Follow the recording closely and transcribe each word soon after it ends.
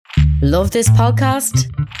Love this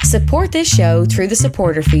podcast? Support this show through the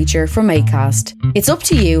supporter feature from Acast. It's up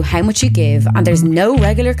to you how much you give and there's no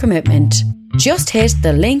regular commitment. Just hit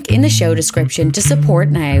the link in the show description to support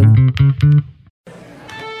now.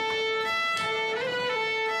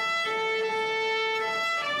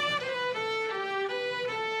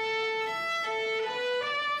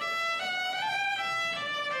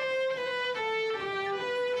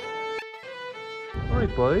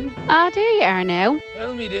 Right, boy. Ah, there you are now.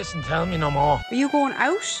 Tell me this and tell me no more. Are you going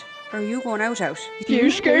out or are you going out? Few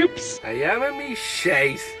scoops. I am in me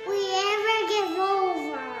shite. We ever give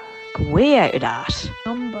over. Go way out of that.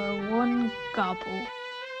 Number 1 gobble.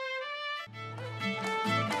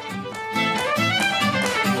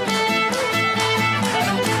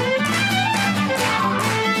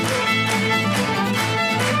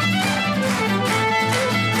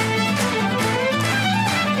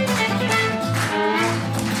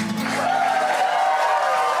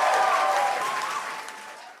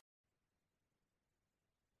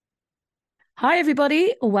 Hi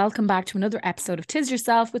everybody, welcome back to another episode of Tis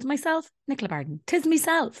Yourself with myself, Nicola Barden. Tis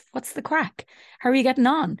meself. What's the crack? How are you getting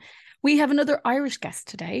on? We have another Irish guest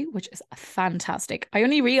today, which is fantastic. I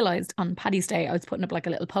only realised on Paddy's Day I was putting up like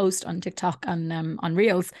a little post on TikTok and on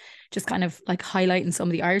Reels, just kind of like highlighting some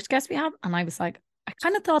of the Irish guests we have, and I was like, I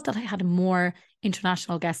kind of thought that I had more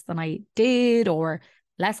international guests than I did, or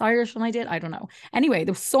less Irish than I did. I don't know. Anyway,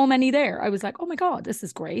 there was so many there. I was like, oh my God, this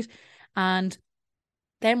is great. And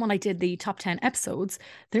then when I did the top 10 episodes,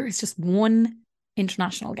 there is just one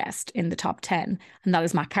international guest in the top 10. And that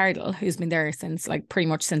is Matt Cardle, who's been there since like pretty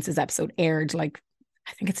much since his episode aired. Like,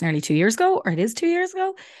 I think it's nearly 2 years ago, or it is 2 years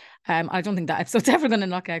ago. I don't think that episode's ever going to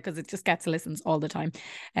knock out because it just gets listens all the time.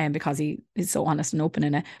 Because he is so honest and open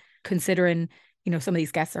in it. Considering, you know, some of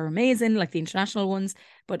these guests are amazing, like the international ones,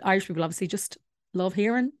 but Irish people obviously just love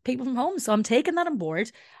hearing people from home. So I'm taking that on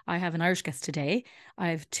board. I have an Irish guest today. I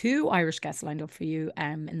have 2 Irish guests lined up for you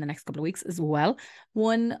in the next couple of weeks as well.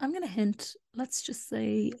 One, I'm going to hint, let's just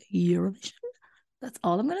say Eurovision. That's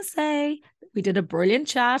all I'm going to say. We did a brilliant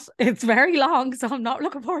chat. It's very long, so I'm not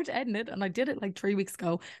looking forward to ending it. And I did it like 3 weeks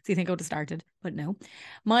ago. So you think I would have started, but no.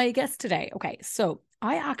 My guest today. Okay, so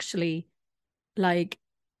I actually like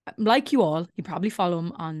you all, you probably follow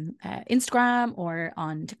him on Instagram or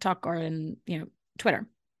on TikTok or in, you know, Twitter.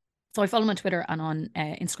 So I follow him on Twitter and on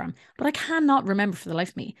Instagram, but I cannot remember for the life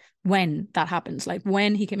of me when that happened, like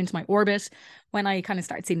when he came into my orbit, when I kind of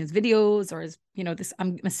started seeing his videos or his, you know, this,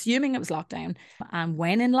 I'm assuming it was lockdown, and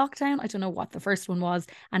when in lockdown, I don't know what the first one was,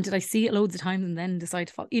 and did I see it loads of times and then decide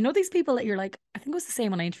to follow, you know, these people that you're like, I think it was the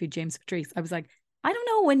same when I interviewed James Patrice. I was like, I don't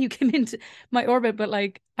know when you came into my orbit, but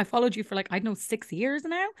like I followed you for like, I don't know, 6 years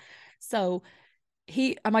now. So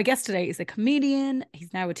my guest today is a comedian.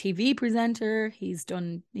 He's now a TV presenter. He's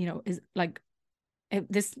done, you know, is like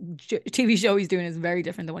this TV show he's doing is very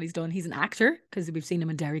different than what he's done. He's an actor because we've seen him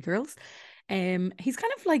in Derry Girls. He's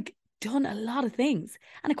kind of like done a lot of things.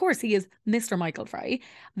 And of course, he is Mr. Michael Fry.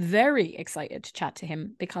 Very excited to chat to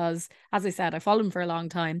him because, as I said, I followed him for a long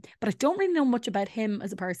time, but I don't really know much about him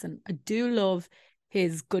as a person. I do love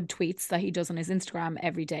his good tweets that he does on his Instagram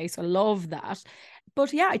every day. So I love that.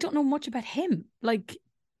 But yeah, I don't know much about him, like,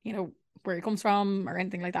 you know, where he comes from or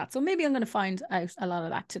anything like that. So maybe I'm going to find out a lot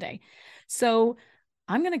of that today. So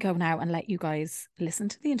I'm going to go now and let you guys listen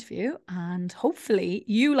to the interview. And hopefully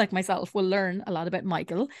you, like myself, will learn a lot about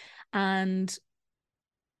Michael and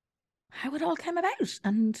how it all came about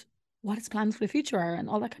and what his plans for the future are and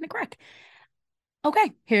all that kind of crack.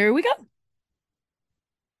 Okay, here we go.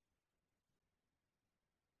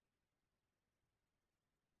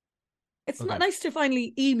 It's not nice to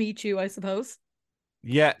finally meet you, I suppose.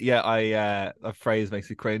 Yeah. That phrase makes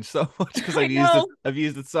me cringe so much because I've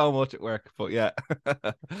used it so much at work. But yeah,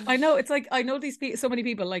 I know, it's like I know so many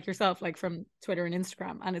people like yourself, like from Twitter and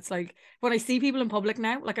Instagram, and it's like when I see people in public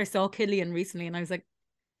now, like I saw Killian recently, and I was like,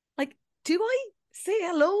 do I say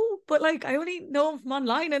hello? But like I only know him from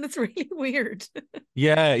online, and it's really weird.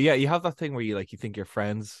 yeah. You have that thing where you think you're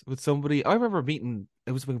friends with somebody. I remember meeting,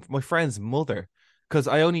 it was my friend's mother. Because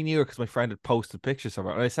I only knew her because my friend had posted pictures of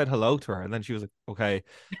her. And I said hello to her. And then she was like, okay.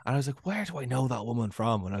 And I was like, where do I know that woman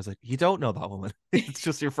from? And I was like, you don't know that woman. It's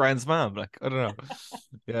just your friend's mom. Like, I don't know.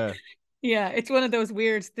 Yeah. Yeah, it's one of those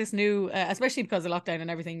weird, this new, especially because of lockdown and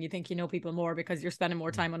everything, you think you know people more because you're spending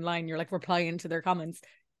more time online. You're like replying to their comments.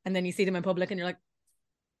 And then you see them in public and you're like.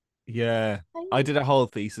 Yeah. I did a whole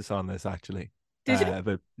thesis on this, actually. Did you?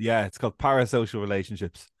 But yeah, it's called Parasocial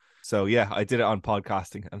Relationships. So yeah, I did it on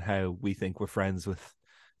podcasting and how we think we're friends with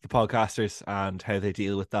the podcasters and how they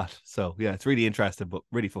deal with that. So yeah, it's really interesting, but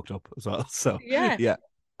really fucked up as well. So yeah.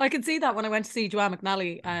 I could see that when I went to see Joanne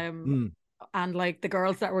McNally and like the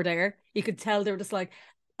girls that were there, you could tell they were just like,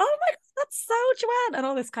 oh my God, that's so Joanne, and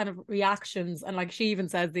all this kind of reactions. And like she even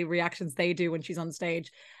says the reactions they do when she's on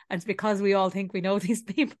stage. And it's because we all think we know these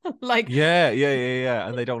people. Like, yeah.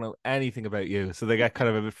 And they don't know anything about you. So they get kind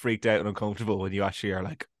of a bit freaked out and uncomfortable when you actually are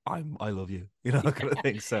like, I love you, kind of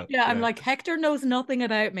thing. So yeah, I'm like, Hector knows nothing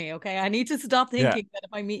about me. Okay. I need to stop thinking that if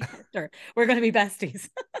I meet Hector, we're going to be besties.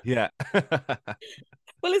 Yeah.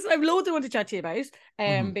 Well, listen, I've loads I want to chat to you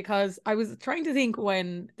about, because I was trying to think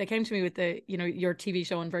when they came to me with the, your TV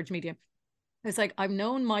show on Virgin Media. It's like, I've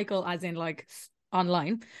known Michael as in like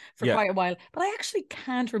online for quite a while, but I actually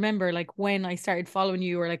can't remember like when I started following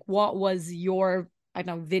you, or like what was your, I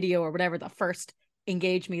don't know, video or whatever that first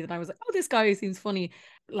engaged me, that I was like, oh, this guy seems funny,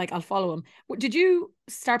 like I'll follow him. Did you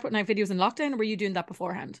start putting out videos in lockdown, or were you doing that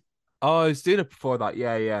beforehand? Oh, I was doing it before that.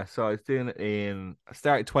 Yeah. So I was doing it I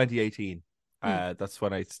started 2018. That's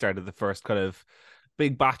when I started the first kind of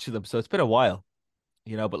big batch of them. So it's been a while,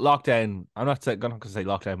 but lockdown, I'm not going to say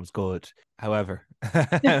lockdown was good. However,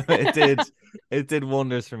 it did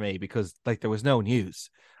wonders for me, because like there was no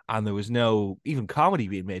news and there was no even comedy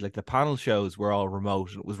being made. Like the panel shows were all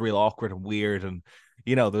remote and it was real awkward and weird, and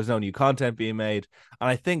there was no new content being made. And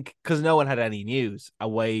I think because no one had any news, a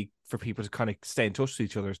way for people to kind of stay in touch with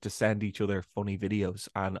each other is to send each other funny videos.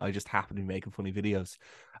 And I just happened to be making funny videos.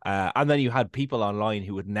 And then you had people online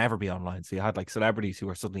who would never be online. So you had like celebrities who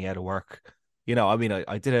were suddenly out of work.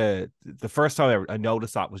 I did the first time I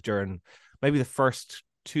noticed that was during maybe the first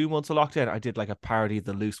 2 months of lockdown. I did like a parody of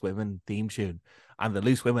the Loose Women theme tune, and the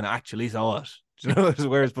Loose Women actually saw it.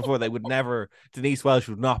 Whereas before they would never, Denise Welch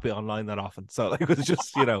would not be online that often. So like, it was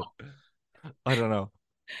just, I don't know.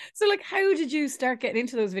 So like, how did you start getting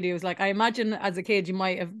into those videos? Like, I imagine as a kid, you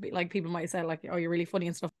might have, like, people might have said like, oh, you're really funny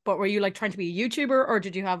and stuff, but were you like trying to be a YouTuber, or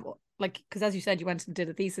did you have like, because as you said, you went and did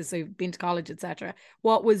a thesis, so you've been to college, etc.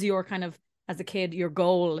 What was your kind of, as a kid, your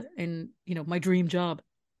goal in, my dream job?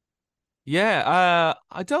 Yeah,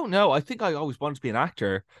 I don't know. I think I always wanted to be an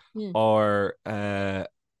actor, or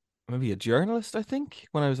maybe a journalist, I think,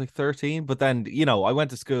 when I was like 13. But then, I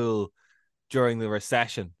went to school during the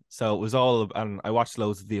recession, so it was and I watched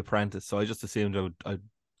loads of The Apprentice, so I just assumed I'd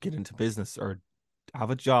get into business or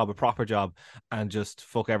have a proper job, and just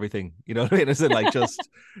fuck everything. You know what I mean? Is it like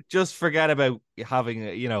just forget about having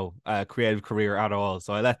a creative career at all.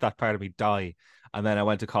 So I let that part of me die, and then I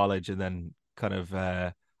went to college, and then kind of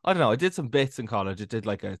I don't know. I did some bits in college. I did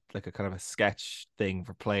like a kind of a sketch thing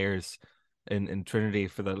for players in Trinity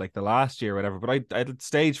for the last year or whatever. But I did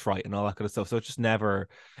stage fright and all that kind of stuff. So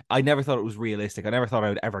I never thought it was realistic. I never thought I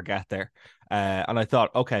would ever get there. And I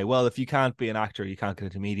thought, okay, well, if you can't be an actor, you can't get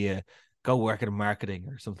into media, go work in marketing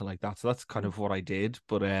or something like that. So that's kind of what I did.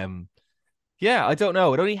 But yeah, I don't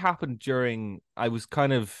know. It only happened during, I was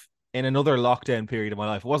kind of in another lockdown period of my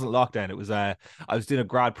life. It wasn't lockdown. It was I was doing a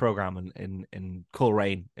grad program in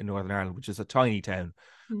Coleraine in Northern Ireland, which is a tiny town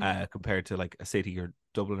compared to like a city or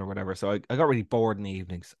Dublin or whatever. So I got really bored in the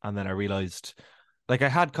evenings, and then I realized like I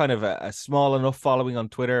had kind of a small enough following on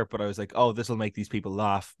Twitter, but I was like, oh, this will make these people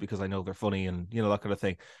laugh because I know they're funny, and that kind of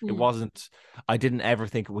thing. I didn't ever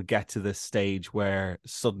think it would get to this stage where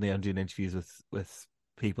suddenly I'm doing interviews with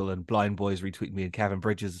people, and Blind Boys retweeting me, and Kevin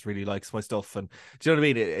Bridges really likes my stuff, and do you know what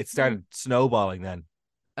I mean? It started snowballing then,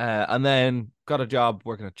 and then got a job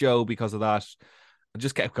working at Joe because of that. I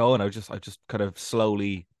just kept going. I just kind of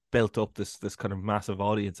slowly built up this kind of massive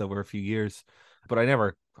audience over a few years, but I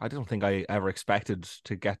don't think I ever expected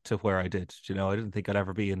to get to where I did. I didn't think I'd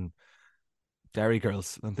ever be in Dairy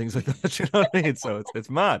Girls and things like that. You know what I mean? So it's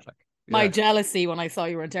mad. Like, my jealousy when I saw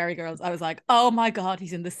you were in Dairy Girls, I was like, oh my God,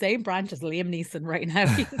 he's in the same branch as Liam Neeson right now.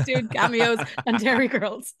 He's doing cameos and Dairy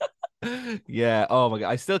Girls. Yeah. Oh my God.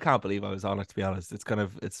 I still can't believe I was on it, to be honest.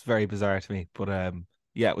 It's very bizarre to me. But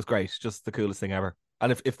yeah, it was great. Just the coolest thing ever.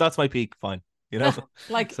 And if that's my peak, fine.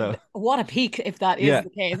 Like, so what a peak if that is the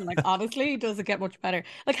case. And like, honestly, does it get much better?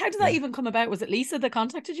 Like, how did that even come about? Was it Lisa that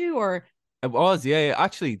contacted you, or? It was, yeah.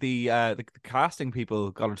 Actually, the casting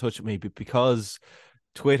people got in touch with me because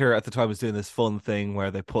Twitter at the time was doing this fun thing where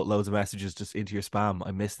they put loads of messages just into your spam.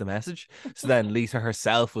 I missed the message. So then Lisa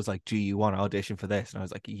herself was like, do you want to audition for this? And I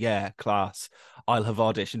was like, yeah, class. I'll have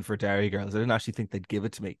auditioned for Dairy Girls. I didn't actually think they'd give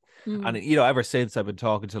it to me. And, ever since I've been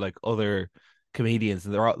talking to like other comedians,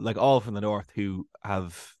 and they're all, like all from the north, who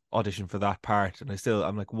have auditioned for that part. And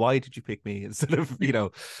I'm like, why did you pick me instead of,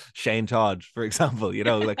 Shane Todd, for example,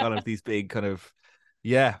 like all of these big kind of,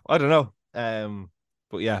 I don't know.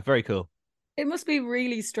 But yeah, very cool. It must be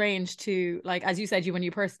really strange to, like, as you said, when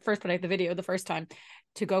you first put out the video the first time,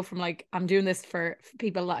 to go from like, I'm doing this for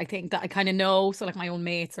people that I think that I kind of know, so like my own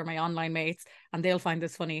mates or my online mates, and they'll find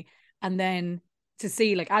this funny, and then to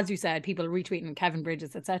see, like, as you said, people retweeting Kevin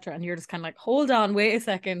Bridges, etc., and you're just kind of like, hold on, wait a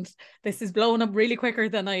second, this is blowing up really quicker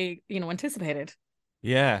than I, anticipated.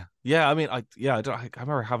 Yeah. I mean, I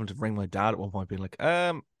remember having to ring my dad at one point, being like,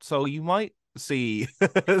 so you might see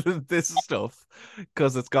this stuff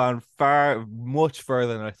because it's gone much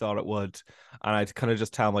further than I thought it would. And I'd kind of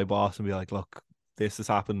just tell my boss and be like, look, this has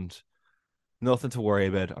happened. Nothing to worry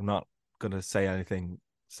about. I'm not going to say anything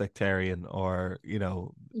sectarian or,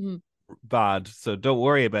 bad. So don't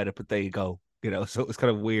worry about it. But there you go. So it was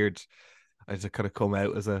kind of weird. I just kind of come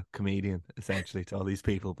out as a comedian essentially to all these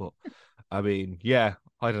people. But I mean, yeah,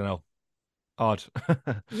 I don't know. Odd.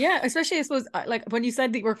 Yeah, especially I suppose like when you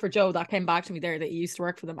said that you work for Joe, that came back to me there that you used to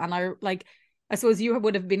work for them. And I suppose you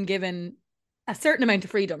would have been given a certain amount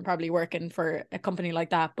of freedom probably working for a company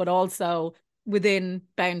like that, but also within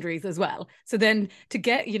boundaries as well. So then to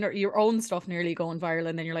get, your own stuff nearly going viral,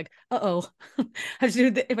 and then you're like,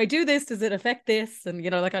 if I do this, does it affect this? And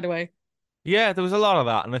that kind of way. Yeah, there was a lot of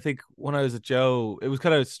that. And I think when I was at Joe, it was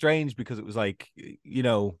kind of strange because it was like,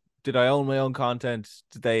 did I own my own content?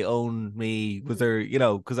 Did they own me? Was there,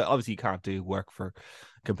 because obviously you can't do work for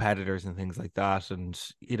competitors and things like that. And,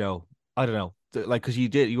 I don't know, like, because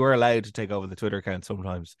you were allowed to take over the Twitter account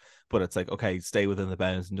sometimes, but it's like, okay, stay within the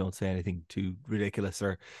bounds and don't say anything too ridiculous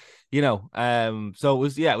or, so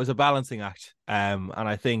it was a balancing act. And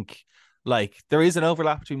I think like there is an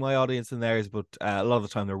overlap between my audience and theirs, but a lot of the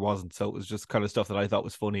time there wasn't. So it was just kind of stuff that I thought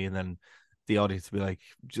was funny. And then the audience would be like,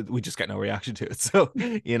 we just get no reaction to it. So, but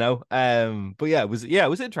it was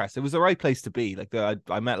interesting. It was the right place to be. Like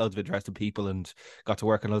I met loads of interesting people and got to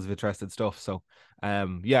work on loads of interesting stuff. So,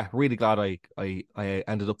 really glad I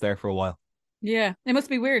ended up there for a while. Yeah, it must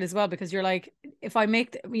be weird as well because you're like, if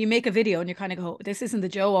you make a video and you kind of go, this isn't the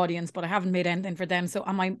Joe audience, but I haven't made anything for them. So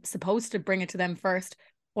am I supposed to bring it to them first,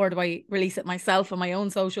 or do I release it myself on my own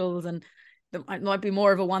socials? And there might be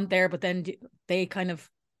more of a want there, but then they kind of,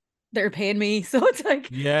 they're paying me, so it's like,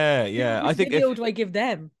 yeah. I think video do I give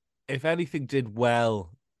them? If anything did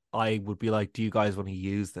well, I would be like, do you guys want to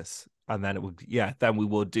use this? And then then we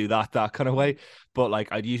would do that kind of way. But like,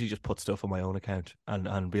 I'd usually just put stuff on my own account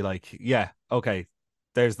and be like, yeah, okay,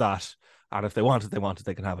 there's that. And if they want it,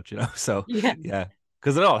 they can have it, So yeah,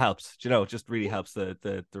 because it all helps, it just really helps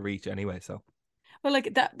the reach anyway. So. Well,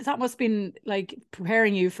 like that must have been like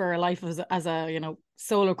preparing you for a life as a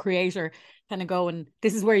solo creator, kind of going,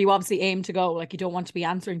 this is where you obviously aim to go. Like you don't want to be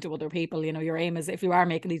answering to other people. Your aim is, if you are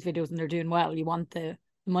making these videos and they're doing well, you want the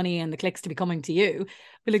money and the clicks to be coming to you.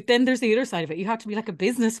 But like then there's the other side of it. You have to be like a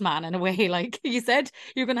businessman in a way. Like you said,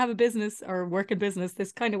 you're going to have a business or work in business.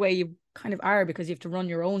 This kind of way you kind of are, because you have to run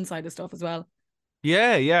your own side of stuff as well.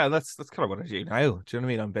 Yeah. That's kind of what I do now. Do you know what I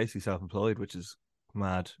mean? I'm basically self-employed, which is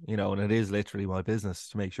mad, and it is literally my business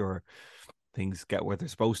to make sure things get where they're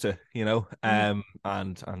supposed to, and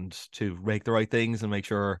to make the right things and make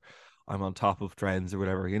sure I'm on top of trends or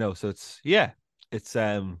whatever, so it's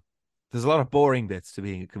there's a lot of boring bits to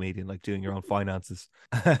being a comedian, like doing your own finances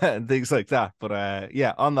and things like that, but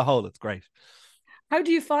on the whole it's great. How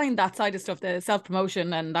do you find that side of stuff, the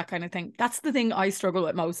self-promotion and that kind of thing? That's the thing I struggle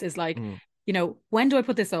with most, is like when do I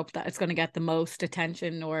put this up that it's going to get the most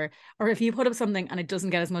attention, or if you put up something and it doesn't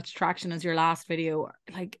get as much traction as your last video,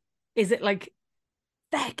 like, is it like,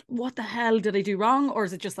 heck, what the hell did I do wrong? Or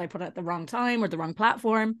is it just like put it at the wrong time or the wrong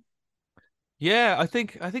platform? Yeah, I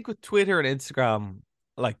think with Twitter and Instagram,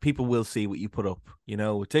 like people will see what you put up,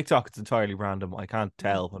 with TikTok, it's entirely random. I can't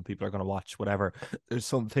tell when people are going to watch whatever. There's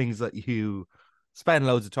some things that you spend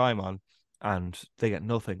loads of time on and they get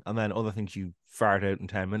nothing, and then other things you fart out in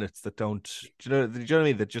 10 minutes that don't, do you know what I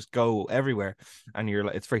mean, that just go everywhere, and you're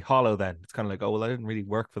like, it's very hollow. Then it's kind of like, oh well, I didn't really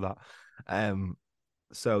work for that.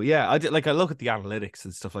 So yeah, I look at the analytics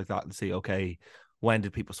and stuff like that and see, okay, when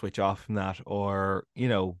did people switch off from that, or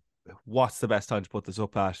what's the best time to put this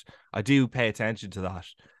up at. I do pay attention to that.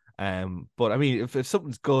 But I mean, if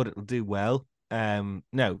something's good, it'll do well.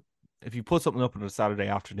 Now if you put something up on a Saturday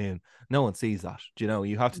afternoon, no one sees that.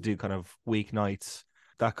 You have to do kind of weeknights,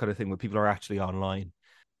 that kind of thing, where people are actually online.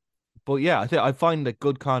 But yeah, I find that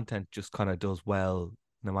good content just kind of does well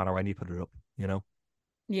no matter when you put it up,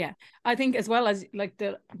 Yeah, I think as well as like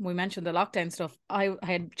we mentioned the lockdown stuff, I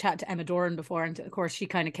had chatted to Emma Doran before, and of course she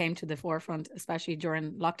kind of came to the forefront, especially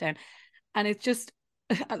during lockdown. And it's just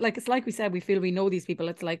like, it's like we said, we feel we know these people.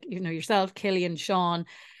 It's like, yourself, Killian, Sean,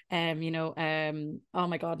 oh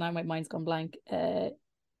my God, now my mind's gone blank.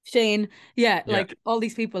 Shane, like all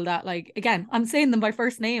these people that, like, again, I'm saying them by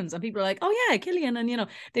first names and people are like, oh yeah, Killian, and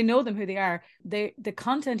they know them, who they are. The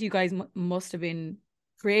content you guys must have been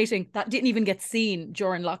creating that didn't even get seen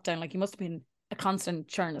during lockdown, like you must have been a constant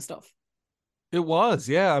churn of stuff. It was,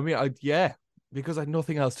 yeah. I mean, because I had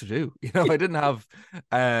nothing else to do. I didn't have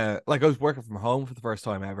like I was working from home for the first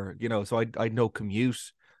time ever, so I had no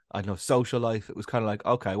commute, I had no social life. It was kind of like,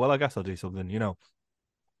 okay, well, I guess I'll do something.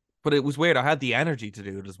 But it was weird. I had the energy to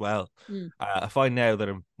do it as well. I find now that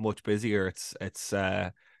I'm much busier. It's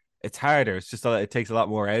harder. It's just it takes a lot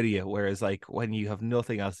more out of you. Whereas like when you have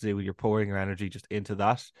nothing else to do, when you're pouring your energy just into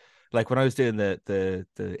that. Like when I was doing the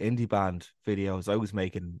indie band videos, I was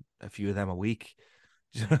making a few of them a week.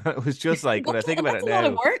 It was just like when I think about it that's a lot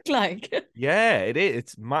of now. work, like. Yeah, it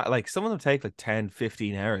is. Like some of them take like 10,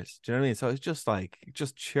 15 hours. Do you know what I mean? So it's just like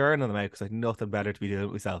churning them out because I had nothing better to be doing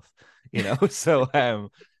with myself, So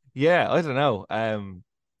yeah, I don't know.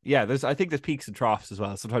 Yeah, I think there's peaks and troughs as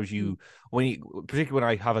well. Sometimes particularly when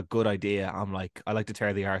I have a good idea, I'm like, I like to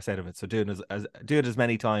tear the arse out of it. So do it as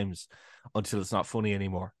many times until it's not funny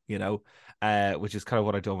anymore, which is kind of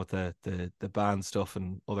what I've done with the band stuff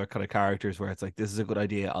and other kind of characters where it's like, this is a good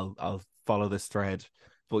idea. I'll follow this thread.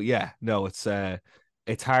 But yeah, no,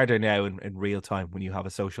 it's harder now in real time when you have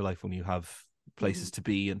a social life, when you have places to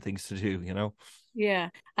be and things to do. Yeah,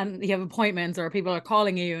 and you have appointments or people are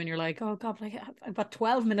calling you and you're like, oh God, like I've got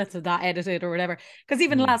 12 minutes of that edited or whatever. Because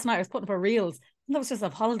even last night I was putting up reels and that was just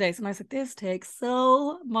of holidays and I was like, this takes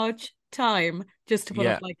so much time just to put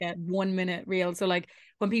up like a 1 minute reel. So like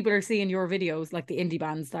when people are seeing your videos, like the indie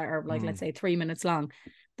bands that are like, let's say 3 minutes long,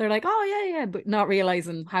 they're like, oh yeah, but not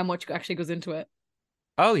realizing how much actually goes into it.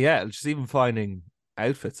 Oh yeah, just even finding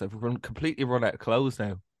outfits. I've completely run out of clothes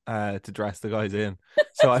now to dress the guys in.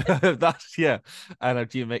 So I have that, yeah.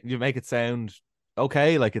 And you make it sound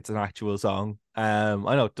okay, like it's an actual song. I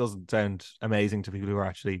know it doesn't sound amazing to people who are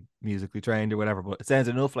actually musically trained or whatever, but it sounds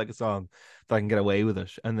enough like a song that I can get away with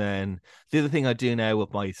it. And then the other thing I do now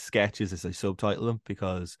with my sketches is I subtitle them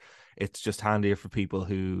because it's just handier for people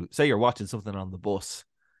who say you're watching something on the bus,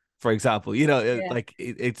 for example. Like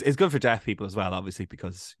it's good for deaf people as well, obviously,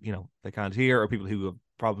 because they can't hear, or people who have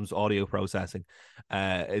problems with audio processing.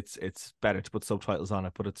 It's better to put subtitles on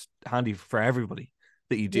it, but it's handy for everybody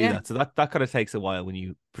that you do that. So that kind of takes a while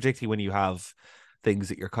particularly when you have things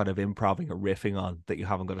that you're kind of improving or riffing on that you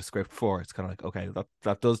haven't got a script for. It's kind of like, okay,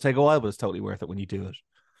 that does take a while, but it's totally worth it when you do it.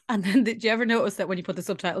 And then did you ever notice that when you put the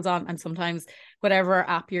subtitles on and sometimes whatever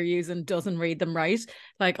app you're using doesn't read them right?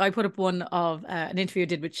 Like I put up one of an interview I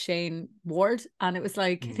did with Shane Ward and it was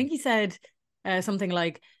like, I think he said something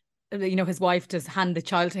like, his wife does hand the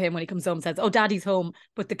child to him when he comes home and says, oh, daddy's home.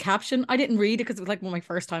 But the caption, I didn't read it because it was like one of my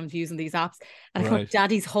first times using these apps. And I put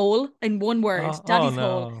daddy's hole in one word, daddy's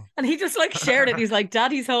hole. And he just like shared it. He's like,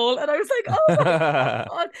 daddy's hole. And I was like, oh my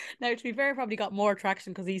God. Now, to be fair, probably got more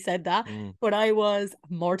traction because he said that. But I was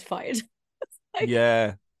mortified. Like,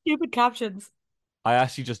 yeah. Stupid captions. I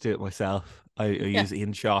actually just do it myself. I use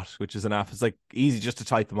InShot, which is an app. It's like easy just to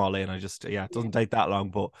type them all in. It doesn't take that long,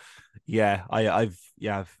 but yeah, I've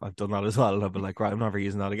done that as well. And I've been like, right, I'm never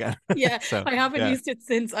using that again. Yeah, so, I haven't used it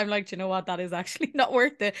since. I'm like, you know what, that is actually not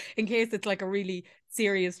worth it. In case it's like a really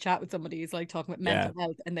serious chat with somebody who's like talking about mental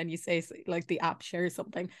health, and then you say like the app shares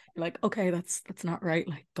something, you're like, okay, that's not right.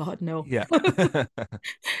 Like, God, no. Yeah.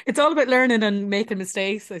 It's all about learning and making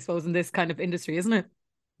mistakes, I suppose, in this kind of industry, isn't it?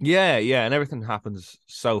 Yeah, and everything happens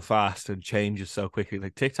so fast and changes so quickly.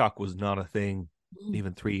 Like TikTok was not a thing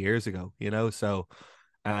even 3 years ago, So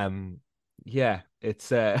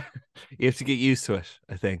it's you have to get used to it,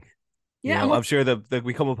 I think. Yeah, I'm sure that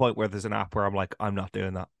we come a point where there's an app where I'm like, I'm not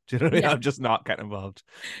doing that. Do you know what I mean? I'm just not getting involved.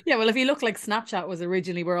 Yeah, well, if you look, like Snapchat was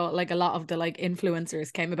originally where like a lot of the like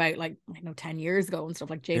influencers came about, like 10 years ago and stuff,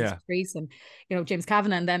 like James Patrice and James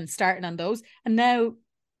Kavanagh and them starting on those. And now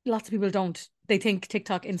lots of people don't. They think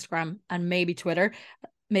TikTok, Instagram, and maybe Twitter.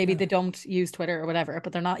 Maybe they don't use Twitter or whatever,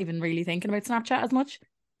 but they're not even really thinking about Snapchat as much.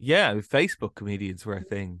 Yeah, Facebook comedians were a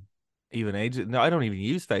thing even ages. No, I don't even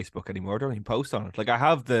use Facebook anymore. I don't even post on it. Like I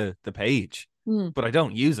have the page, but I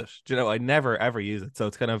don't use it. Do you know? I never ever use it. So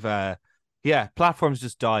it's kind of platforms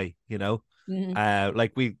just die.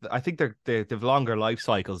 Like I think they've longer life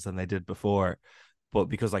cycles than they did before. But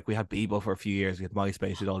because like we had Bebo for a few years, we had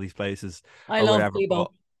MySpace, we had all these places. I love Bebo.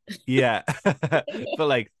 Yeah, but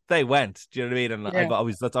like they went. Do you know what I mean?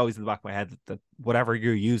 And that's always in the back of my head that whatever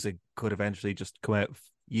you're using could eventually just come out of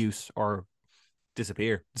use or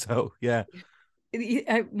disappear. So yeah.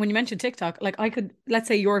 When you mentioned TikTok, like I could, let's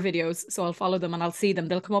say your videos, so I'll follow them and I'll see them.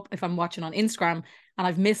 They'll come up if I'm watching on Instagram and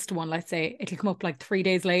I've missed one. Let's say it'll come up like 3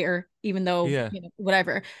 days later, even though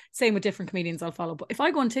whatever. Same with different comedians I'll follow. But if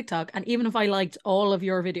I go on TikTok and even if I liked all of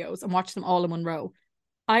your videos and watch them all in one row,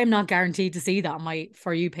 I am not guaranteed to see that on my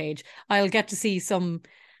For You page. I'll get to see some,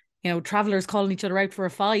 travelers calling each other out for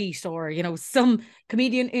a fight, or, some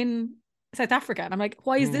comedian in South Africa. And I'm like,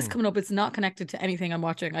 why is this Mm. coming up? It's not connected to anything I'm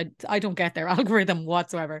watching. I don't get their algorithm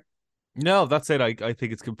whatsoever. No, that's it. I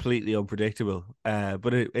think it's completely unpredictable.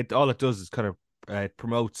 But it all it does is kind of it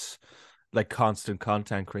promotes like constant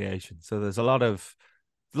content creation. So there's a lot of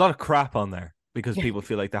crap on there because Yeah. people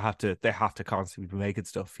feel like they have to constantly be making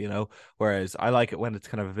stuff, you know. Whereas I like it when it's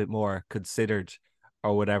kind of a bit more considered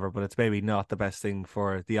or whatever, but it's maybe not the best thing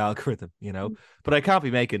for the algorithm, you know. But I can't be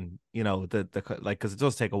making, you know, the like because it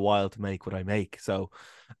does take a while to make what I make, so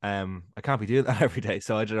I can't be doing that every day.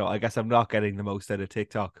 So I don't know. I guess I'm not getting the most out of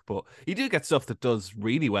TikTok, but you do get stuff that does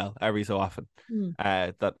really well every so often. Mm.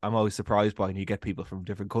 That I'm always surprised by, and you get people from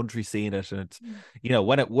different countries seeing it, and it's you know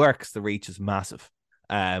when it works, the reach is massive.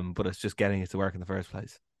 But it's just getting it to work in the first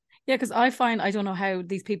place. Yeah, because I find I don't know how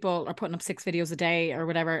these people are putting up 6 videos a day or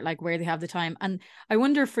whatever, like where they have the time. And I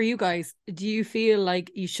wonder for you guys, do you feel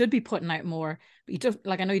like you should be putting out more? But you don't,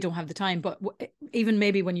 like, I know you don't have the time, but even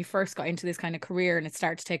maybe when you first got into this kind of career and it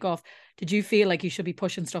started to take off, did you feel like you should be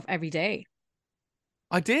pushing stuff every day?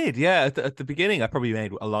 I did, yeah. At the beginning, I probably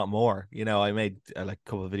made a lot more. You know, I made like a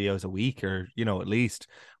couple of videos a week, or you know, at least.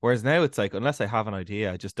 Whereas now it's like, unless I have an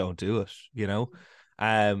idea, I just don't do it. You know,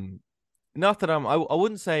 um, not that I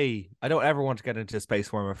wouldn't say I don't ever want to get into a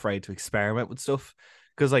space where I'm afraid to experiment with stuff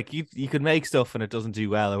because like you could make stuff and it doesn't do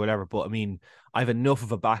well or whatever. But I mean, I have enough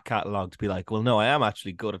of a back catalog to be like, well, no, I am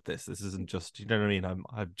actually good at this. This isn't just, you know what I mean?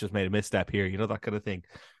 I've just made a misstep here, you know, that kind of thing.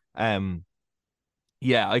 Um,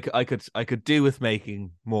 yeah, I could do with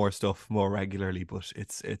making more stuff more regularly, but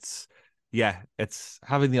it's yeah, it's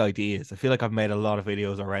having the ideas. I feel like I've made a lot of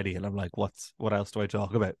videos already, and I'm like, what else do I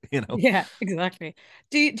talk about? You know? Yeah, exactly.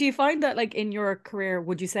 Do you find that like in your career,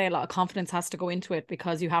 would you say a lot of confidence has to go into it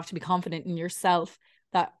because you have to be confident in yourself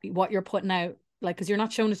that what you're putting out, like, because you're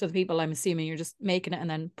not showing it to the people, I'm assuming you're just making it and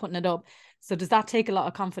then putting it up. So does that take a lot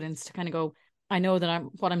of confidence to kind of go, I know that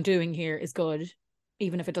what I'm doing here is good,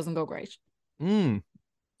 even if it doesn't go great? Mm,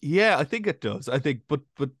 yeah, I think it does. I think, but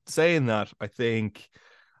saying that, I think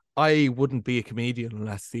I wouldn't be a comedian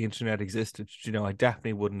unless the internet existed. You know, I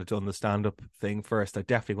definitely wouldn't have done the stand-up thing first. I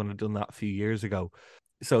definitely wouldn't have done that a few years ago.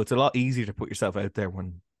 So it's a lot easier to put yourself out there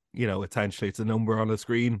when, you know, essentially it's a number on a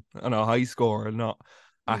screen and a high score and not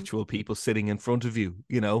actual people sitting in front of you,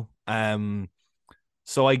 you know.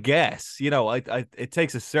 So I guess, you know, I it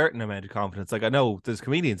takes a certain amount of confidence. Like I know there's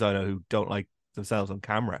comedians I know who don't like themselves on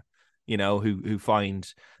camera, you know, who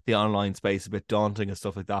find the online space a bit daunting and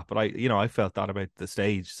stuff like that. But you know, I felt that about the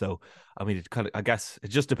stage. So I mean, it kind of, I guess it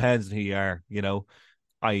just depends on who you are, you know.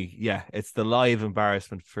 Yeah, it's the live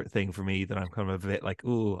embarrassment thing for me that I'm kind of a bit like,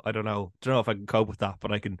 oh, I don't know if I can cope with that,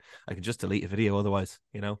 but I can just delete a video otherwise,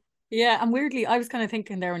 you know. Yeah, and weirdly, I was kind of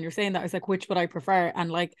thinking there when you're saying that, I was like, which would I prefer?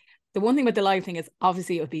 And like, the one thing with the live thing is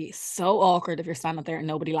obviously it would be so awkward if you're standing up there and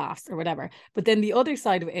nobody laughs or whatever. But then the other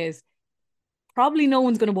side of it is probably no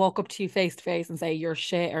one's going to walk up to you face to face and say you're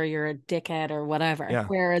shit or you're a dickhead or whatever. Yeah.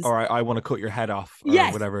 Whereas, Or I want to cut your head off or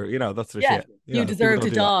yes, whatever, you know, that's the yes, shit. You you know, people deserve don't to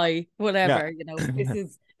do that. die, whatever, Yeah. you know, this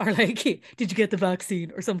is, or like, did you get the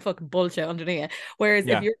vaccine or some fucking bullshit underneath it? Whereas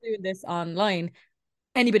if Yeah. you're doing this online,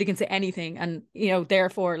 anybody can say anything, and you know,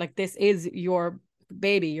 therefore, like, this is your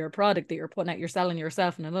baby, your product that you're putting out, you're selling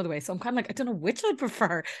yourself in another way. So I'm kind of like, I don't know which I'd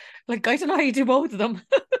prefer. Like, I don't know how you do both of them.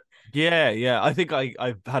 Yeah. I think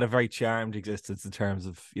I've had a very charmed existence in terms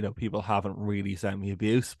of, you know, people haven't really sent me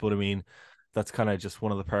abuse, but I mean, that's kind of just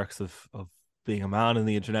one of the perks of being a man in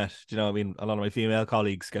the internet. Do you know what I mean? A lot of my female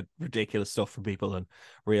colleagues get ridiculous stuff from people and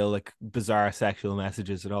real like bizarre sexual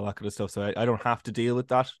messages and all that kind of stuff. So I don't have to deal with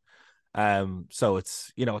that. So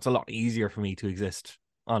it's, you know, it's a lot easier for me to exist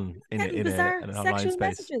on in Bizarre an online sexual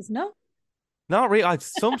space. messages, no? Not really.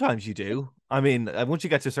 Sometimes you do. I mean, once you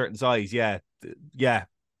get to a certain size, yeah.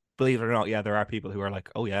 Believe it or not, yeah, there are people who are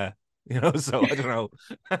like, oh yeah, you know. So I don't know.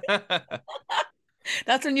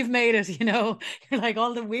 That's when you've made it, you know. You're like,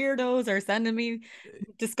 all the weirdos are sending me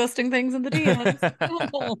disgusting things in the DMs.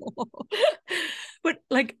 But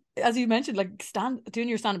like, as you mentioned, like doing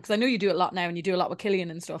your stand-up, because I know you do a lot now and you do a lot with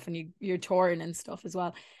Killian and stuff, and you're touring and stuff as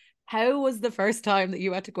well. How was the first time that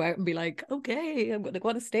you had to go out and be like, okay, I'm going to go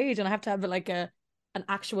on a stage and I have to have like an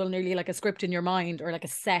actual, nearly like a script in your mind or like a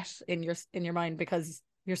set in your mind, because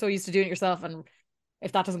you're so used to doing it yourself, and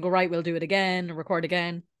if that doesn't go right, we'll do it again or record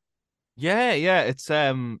again. Yeah, it's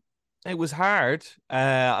it was hard.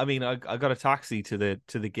 I mean, I got a taxi to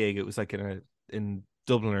the gig. It was like in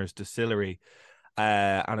Dubliner's Distillery.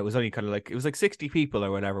 And it was only kind of like, it was like 60 people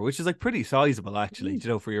or whatever, which is like pretty sizable actually, you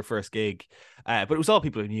know, for your first gig. But it was all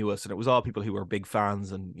people who knew us, and it was all people who were big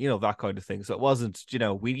fans and, you know, that kind of thing. So it wasn't, you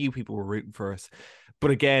know, we knew people were rooting for us.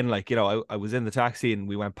 But again, like, you know, I was in the taxi and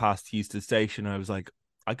we went past Euston Station and I was like,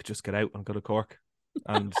 I could just get out and go to Cork.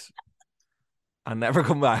 And and never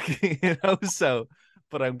come back, So,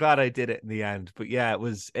 but I'm glad I did it in the end. But yeah, it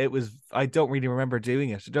was. I don't really remember doing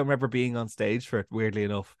it. I don't remember being on stage for it, weirdly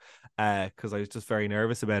enough, because I was just very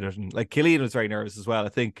nervous about it, and like Killian was very nervous as well. I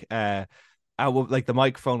think, like the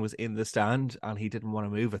microphone was in the stand, and he didn't want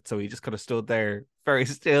to move it, so he just kind of stood there very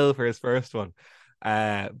still for his first one.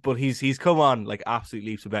 But he's come on like absolute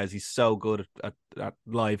leaps and bounds. He's so good at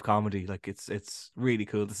live comedy. Like it's really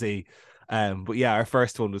cool to see. But yeah, our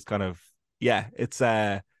first one was kind of it's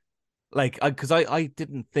like because I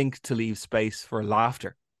didn't think to leave space for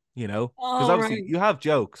laughter, because Oh, obviously right. you have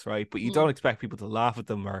jokes, right? But you don't expect people to laugh at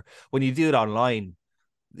them, or when you do it online,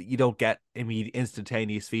 you don't get immediate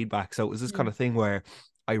instantaneous feedback. So it was this kind of thing where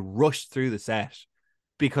I rushed through the set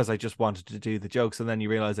because I just wanted to do the jokes, and then you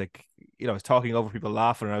realize like I was talking over people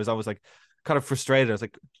laughing, and I was always like kind of frustrated. I was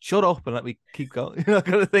like, shut up and let me keep going,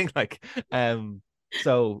 kind of thing. Like,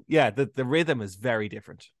 so yeah, the rhythm is very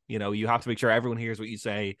different. You have to make sure everyone hears what you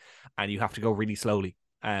say, and you have to go really slowly.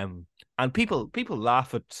 And people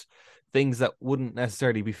laugh at things that wouldn't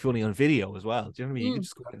necessarily be funny on video as well. Do you know what I mean? You can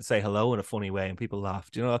just go out and say hello in a funny way, and people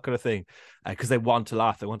laugh. Do you know that kind of thing? Because they want to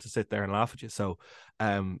laugh, they want to sit there and laugh at you. So,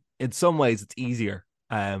 in some ways, it's easier.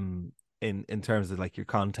 In terms of like your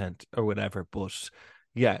content or whatever, but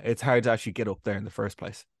yeah, it's hard to actually get up there in the first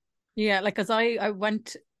place. Yeah, like because I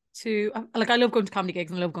went to like I love going to comedy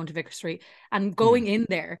gigs and I love going to Vicar Street, and going in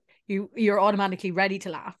there you're automatically ready to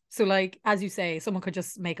laugh. So like as you say, someone could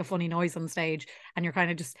just make a funny noise on stage and you're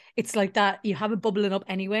kind of just, it's like that you have it bubbling up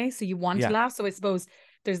anyway, so you want to laugh. So I suppose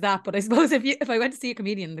there's that. But I suppose if I went to see a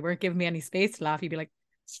comedian and they weren't giving me any space to laugh, you'd be like,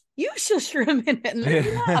 you shush for a minute and let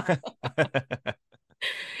me laugh.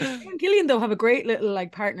 You and Killian though have a great little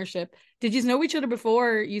like partnership. Did you know each other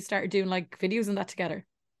before you started doing like videos and that together?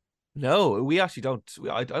 No, we actually don't.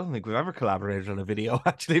 I don't think we've ever collaborated on a video,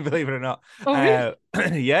 actually, believe it or not. Oh,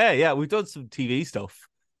 really? Yeah, we've done some TV stuff.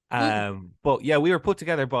 But yeah, we were put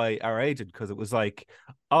together by our agent because it was like,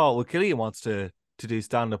 oh, well, Killian wants to do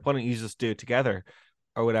stand up. Why don't you just do it together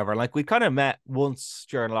or whatever? Like we kind of met once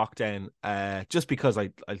during lockdown, just because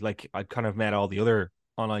I'd kind of met all the other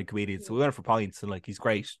online comedians. So we went for pints, and like he's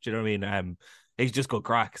great. Do you know what I mean? He's just good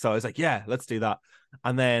crack. So I was like, yeah, let's do that.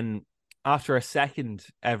 And then after a second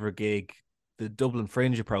ever gig, the Dublin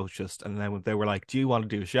Fringe approached us, and then they were like, do you want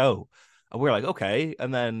to do a show? And we were like, okay.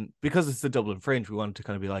 And then because it's the Dublin Fringe, we wanted to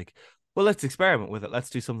kind of be like, well, let's experiment with it.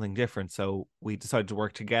 Let's do something different. So we decided to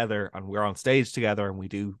work together, and we're on stage together, and we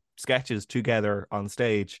do sketches together on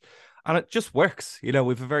stage, and it just works. We have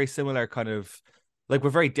a very similar kind of, like,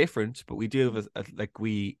 we're very different, but we do have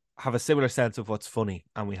we have a similar sense of what's funny,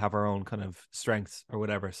 and we have our own kind of strengths or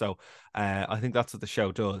whatever. So I think that's what the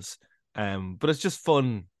show does. But it's just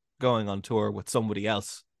fun going on tour with somebody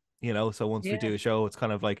else, so once we do a show, it's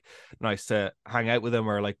kind of like nice to hang out with them,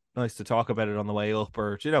 or like nice to talk about it on the way up,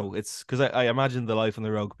 or it's because I imagine the life on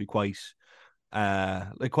the road could be quite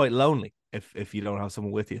quite lonely if you don't have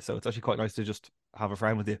someone with you. So it's actually quite nice to just have a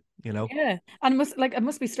friend with you, Yeah. And it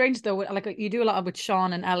must be strange though, like you do a lot with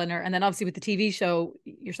Sean and Eleanor, and then obviously with the TV show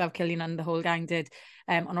yourself, Killian, and the whole gang did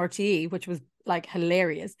on RTE, which was like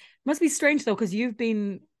hilarious. It must be strange though, because you've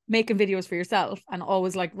been making videos for yourself and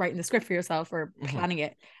always like writing the script for yourself or planning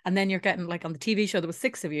it, and then you're getting like on the TV show there was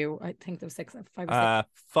 6 of you. I think there was 6, 5 or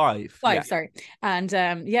 6. 5 yeah. Sorry. And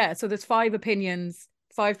so there's 5 opinions,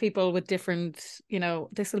 5 people with different,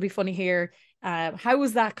 this will be funny here. How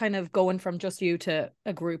was that kind of going from just you to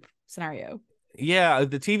a group scenario? Yeah,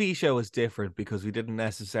 the TV show was different because we didn't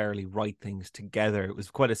necessarily write things together. It was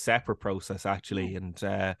quite a separate process, actually. And,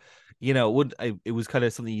 it was kind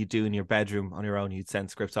of something you do in your bedroom on your own. You'd send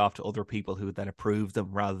scripts off to other people who would then approve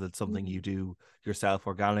them rather than something you do yourself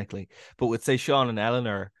organically. But with, say, Sean and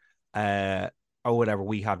Eleanor, or whatever,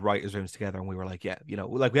 we had writers' rooms together, and we were like,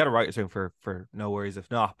 we had a writers' room for No Worries If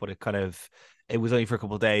Not, but it was only for a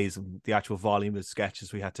couple of days, and the actual volume of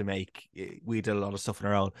sketches we had to make, we did a lot of stuff on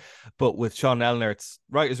our own. But with Sean and Eleanor, it's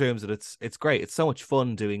writers' rooms, and it's great. It's so much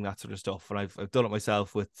fun doing that sort of stuff. And I've done it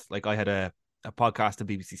myself with, like, I had a podcast on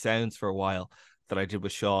BBC Sounds for a while that I did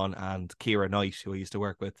with Sean and Ciara Knight, who I used to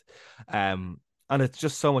work with. And it's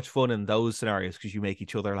just so much fun in those scenarios because you make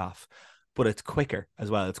each other laugh. But it's quicker as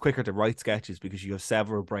well. It's quicker to write sketches because you have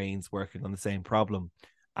several brains working on the same problem,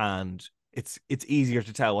 and it's easier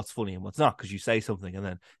to tell what's funny and what's not because you say something, and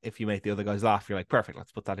then if you make the other guys laugh, you're like, perfect,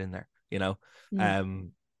 let's put that in there.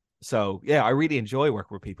 So yeah, I really enjoy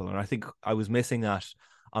working with people, and I think I was missing that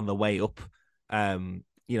on the way up.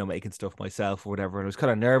 making stuff myself or whatever. And I was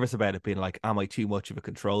kind of nervous about it being like, am I too much of a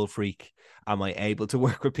control freak? Am I able to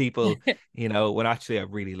work with people? When actually I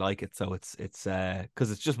really like it. So it's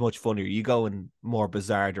because it's just much funnier. You go in more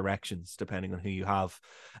bizarre directions depending on who you have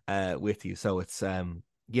with you. So it's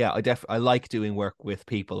I like doing work with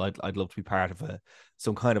people. I'd love to be part of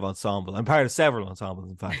some kind of ensemble. I'm part of several ensembles,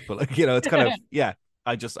 in fact. But like, it's kind of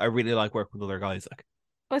I really like working with other guys. Like,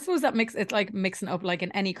 I suppose it's like mixing up, like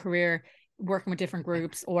in any career, working with different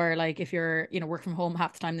groups, or like if you're work from home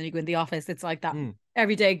half the time, then you go in the office. It's like that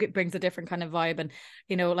every day brings a different kind of vibe. And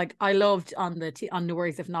like I loved on No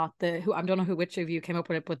Worries If Not, I don't know which of you came up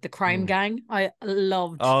with it, but the Crime Gang, I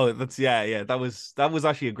loved. Oh, that's that was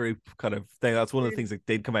actually a group kind of thing. That's one of the things that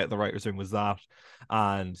did come out of the writers' room, was that.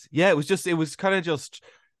 And it was kind of just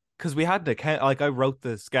because we had an account, like I wrote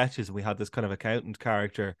the sketches and we had this kind of accountant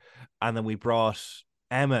character, and then we brought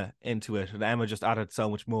Emma into it, and Emma just added so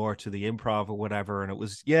much more to the improv or whatever. And it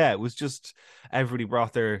was just everybody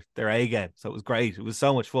brought their A game, so it was great. It was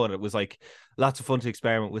so much fun. It was like lots of fun to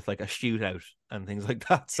experiment with, like a shootout and things like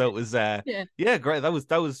that. So it was great.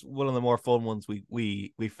 That was one of the more fun ones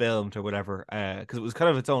we filmed or whatever, because it was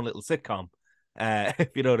kind of its own little sitcom, if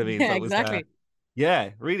you know what I mean. So it was, exactly.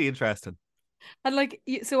 Really interesting. And like,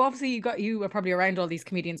 so obviously you are probably around all these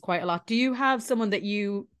comedians quite a lot. Do you have someone that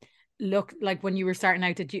you look like when you were starting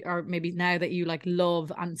out, or maybe now, that you like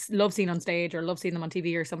love seeing on stage, or love seeing them on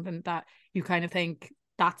TV, or something that you kind of think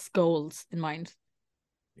that's goals in mind?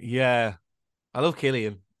 Yeah, I love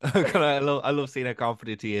Killian. I love seeing how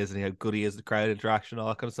confident he is and how good he is with crowd interaction, all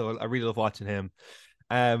that kind of stuff. I really love watching him.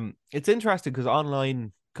 It's interesting because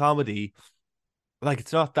online comedy, like,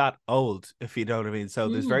 it's not that old, if you know what I mean. So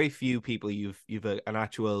there's very few people you've an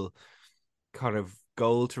actual kind of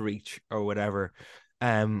goal to reach or whatever.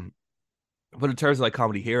 But in terms of like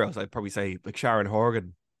comedy heroes, I'd probably say like Sharon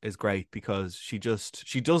Horgan is great, because she does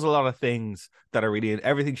a lot of things that are really,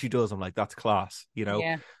 everything she does, I'm like, that's class,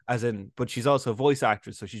 Yeah. but she's also a voice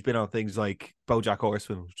actress. So she's been on things like BoJack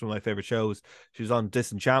Horseman, which is one of my favorite shows. She was on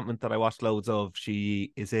Disenchantment, that I watched loads of.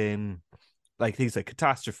 She is in like things like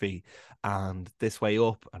Catastrophe and This Way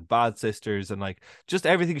Up and Bad Sisters, and like just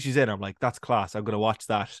everything she's in, I'm like, that's class, I'm going to watch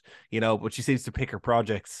that, but she seems to pick her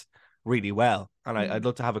projects really well. And I'd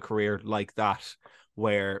love to have a career like that,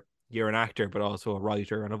 where you're an actor but also a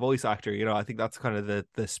writer and a voice actor. I think that's kind of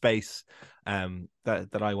the space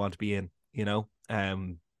that I want to be in.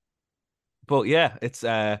 But yeah, it's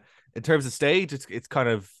in terms of stage,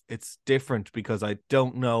 it's different, because I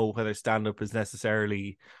don't know whether stand-up is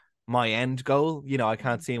necessarily my end goal. I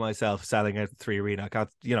can't see myself selling out the Three Arena. I can't,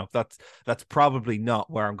 that's probably not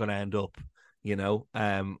where I'm going to end up.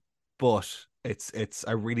 But it's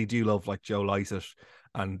I really do love like Joe Lycett,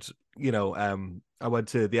 and I went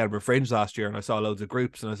to the Edinburgh Fringe last year and I saw loads of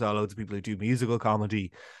groups and I saw loads of people who do musical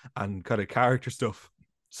comedy and kind of character stuff.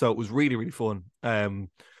 So it was really, really fun.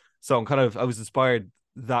 So I was inspired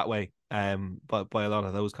that way by a lot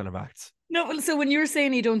of those kind of acts. No, so when you're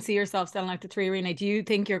saying you don't see yourself selling out the Three Arena, do you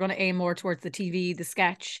think you're going to aim more towards the TV, the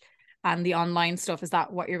sketch, and the online stuff? Is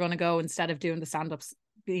that what you're going to go, instead of doing the stand-ups,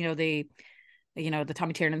 the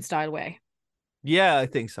Tommy Tiernan style way? Yeah, I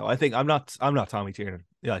think so. I think I'm not Tommy Tiernan.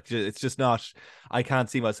 Yeah, it's just not. I can't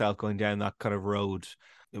see myself going down that kind of road.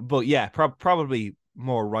 But yeah, probably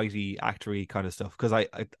more writey, actory kind of stuff. Because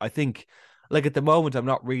I think, like, at the moment, I'm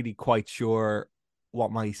not really quite sure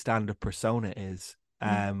what my stand-up persona is.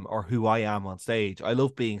 Or who I am on stage. I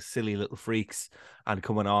love being silly little freaks and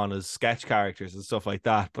coming on as sketch characters and stuff like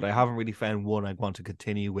that, but I haven't really found one I'd want to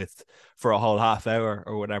continue with for a whole half hour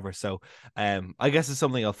or whatever. So I guess it's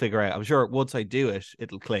something I'll figure out. I'm sure once I do it,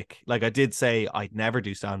 it'll click. Like, I did say I'd never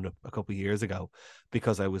do stand-up a couple of years ago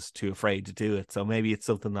because I was too afraid to do it. So maybe it's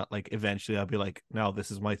something that, like, eventually I'll be like, no, this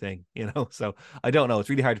is my thing, So I don't know. It's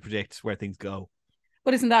really hard to predict where things go.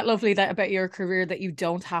 But isn't that lovely that about your career, that you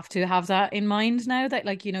don't have to have that in mind now, that,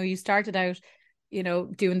 like, you started out,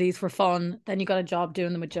 doing these for fun, then you got a job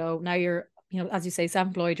doing them with Joe. Now you're, as you say,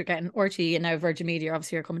 self-employed, you're getting RTÉ, and now Virgin Media,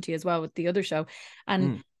 obviously, you're coming to you as well with the other show.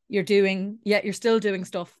 And you're still doing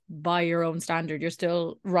stuff by your own standard. You're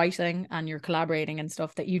still writing and you're collaborating and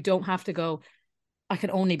stuff, that you don't have to go, I can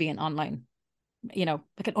only be an online, I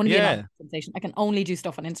can only be an online sensation. I can only do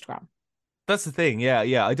stuff on Instagram. That's the thing. Yeah.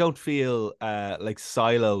 I don't feel like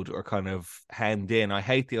siloed or kind of hemmed in. I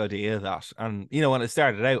hate the idea of that. And, when I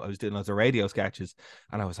started out, I was doing lots of radio sketches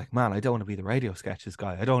and I was like, man, I don't want to be the radio sketches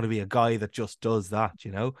guy. I don't want to be a guy that just does that,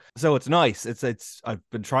 So it's nice. I've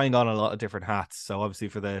been trying on a lot of different hats. So obviously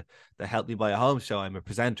for the Help Me Buy a Home show, I'm a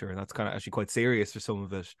presenter, and that's kind of actually quite serious for some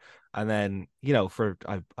of it. And then,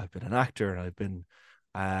 I've been an actor, and I've been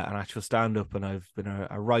an actual stand-up, and I've been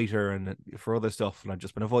a writer and for other stuff, and I've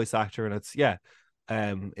just been a voice actor,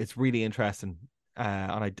 and it's really interesting.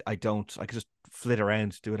 And I could just flit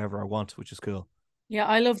around, do whatever I want, which is cool. Yeah,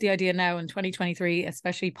 I love the idea now in 2023,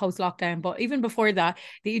 especially post lockdown, but even before that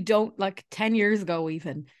you don't, like 10 years ago,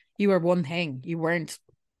 even you were one thing, you weren't,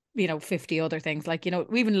 50 other things. Like,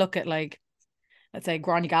 we even look at, like, let's say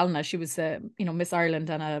Gráinne Gallina, she was Miss Ireland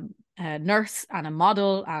and a nurse and a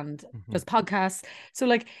model and does podcasts. So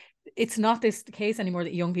like, it's not this case anymore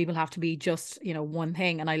that young people have to be just, one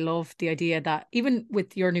thing. And I love the idea that even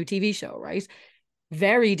with your new TV show, right?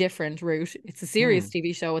 Very different route. It's a serious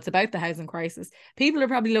TV show. It's about the housing crisis. People are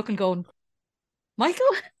probably looking, going, Michael?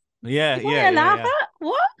 Yeah, laugh at?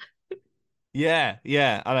 What? Yeah.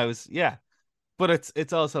 And I was, but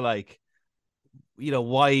it's also like,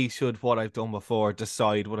 why should what I've done before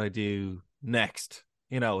decide what I do next?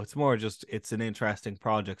 It's more just, it's an interesting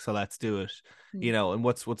project, so let's do it. And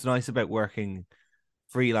what's nice about working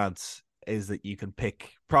freelance is that you can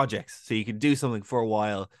pick projects, so you can do something for a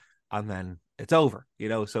while and then it's over,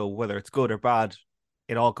 so whether it's good or bad,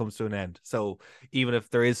 it all comes to an end. So even if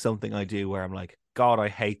there is something I do where I'm like, God, I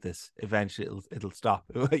hate this, eventually it'll stop.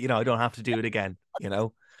 I don't have to do it again,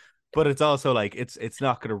 but it's also like, it's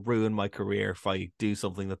not going to ruin my career if I do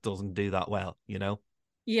something that doesn't do that well,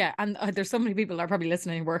 Yeah, and there's so many people that are probably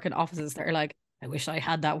listening and work in offices that are like, I wish I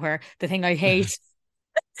had that, where the thing I hate,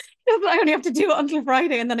 I only have to do it until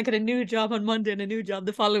Friday, and then I get a new job on Monday and a new job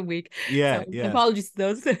the following week. Yeah, so apologies to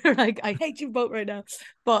those that are like, I hate you both right now.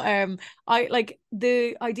 But I like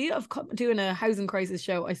the idea of doing a housing crisis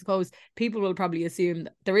show. I suppose people will probably assume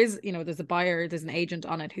that there is, there's a buyer, there's an agent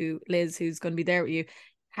on it, Liz, who's going to be there with you.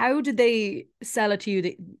 How did they sell it to you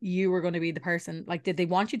that you were going to be the person? Like, did they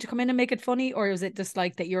want you to come in and make it funny, or was it just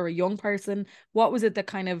like that you're a young person? What was it that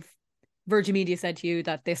kind of Virgin Media said to you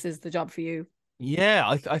that this is the job for you?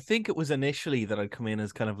 Yeah, I think it was initially that I'd come in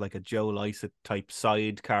as kind of like a Joe Lycett type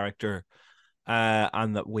side character,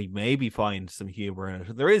 and that we maybe find some humor in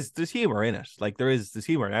it. There's humor in it, like there's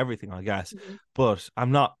humor in everything, I guess. But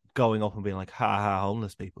I'm not going up and being like, ha ha,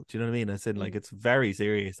 homeless people. Do you know what I mean? I said, like, it's very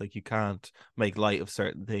serious. Like, you can't make light of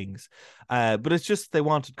certain things. But it's just, they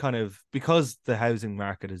wanted kind of, because the housing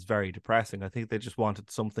market is very depressing, I think they just wanted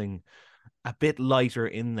something a bit lighter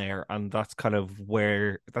in there, and that's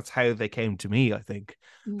how they came to me, I think.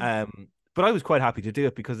 But I was quite happy to do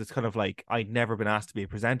it because it's kind of like, I'd never been asked to be a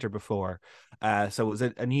presenter before, so it was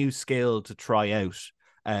a new skill to try out,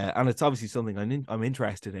 and it's obviously something I'm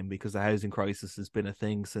interested in, because the housing crisis has been a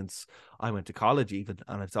thing since I went to college even,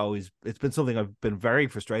 and it's been something I've been very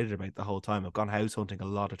frustrated about the whole time. I've gone house hunting a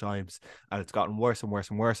lot of times, and it's gotten worse and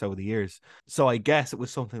worse and worse over the years. So I guess it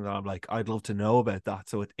was something that I'm like, I'd love to know about that,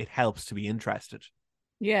 so it helps to be interested.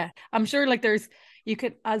 Yeah, I'm sure, like, you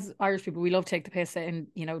could, as Irish people, we love to take the piss in,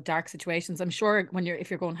 dark situations. I'm sure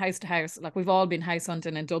if you're going house to house, like we've all been house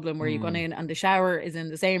hunting in Dublin, where you've gone in and the shower is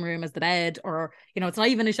in the same room as the bed, or, it's not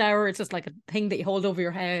even a shower, it's just like a thing that you hold over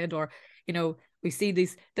your head, or, we see the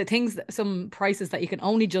things, some prices that you can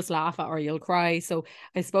only just laugh at or you'll cry. So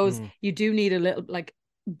I suppose you do need a little, like,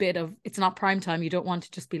 bit of, it's not prime time. You don't want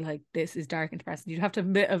to just be like, this is dark and depressing. You'd have to have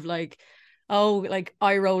a bit of like, oh, like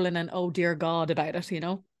eye rolling and oh dear God about it,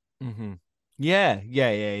 Yeah.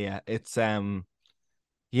 It's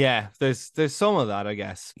there's some of that, I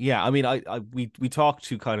guess. Yeah, I mean, we talked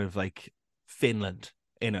to kind of like Finland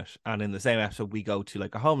in it, and in the same episode we go to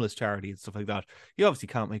like a homeless charity and stuff like that. You obviously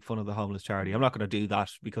can't make fun of the homeless charity. I'm not going to do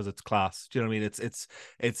that because it's class. Do you know what I mean?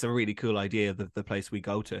 It's a really cool idea, the place we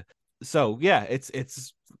go to. So yeah, it's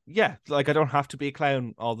like, I don't have to be a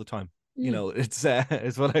clown all the time. It's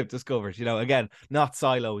what I've discovered. Again, not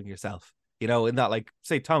siloing yourself. In that, like,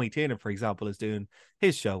 say Tommy Tiernan, for example, is doing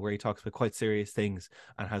his show where he talks about quite serious things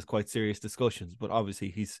and has quite serious discussions. But obviously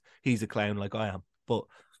he's a clown like I am. But,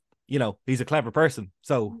 he's a clever person.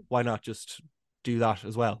 So why not just do that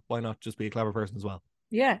as well? Why not just be a clever person as well?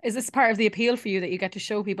 Yeah. Is this part of the appeal for you, that you get to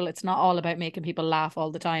show people it's not all about making people laugh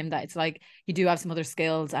all the time, that it's like you do have some other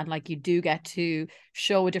skills, and like you do get to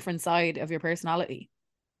show a different side of your personality?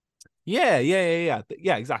 Yeah,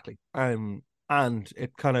 exactly. And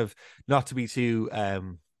it kind of, not to be too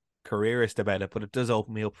careerist about it, but it does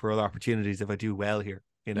open me up for other opportunities if I do well here,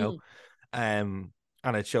 and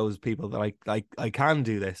it shows people that I can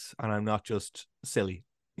do this, and I'm not just silly,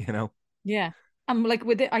 Yeah. Like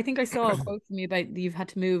with it, I think I saw a quote from you about you've had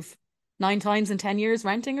to move 9 times in 10 years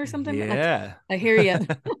renting or something. Yeah. Like, I hear you.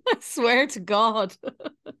 I swear to God.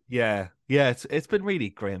 Yeah. It's been really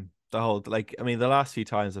grim. The whole, like, I mean, the last few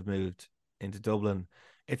times I've moved into Dublin,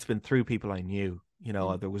 it's been through people I knew, You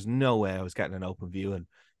know, there was no way I was getting an open viewing,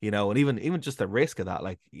 you know, and even just the risk of that,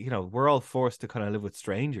 like, you know, we're all forced to kind of live with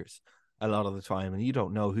strangers a lot of the time, and you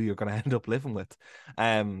don't know who you're going to end up living with.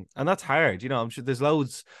 And that's hard. You know, I'm sure there's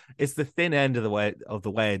loads. It's the thin end of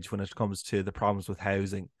the wedge when it comes to the problems with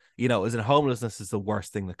housing. You know, as in homelessness is the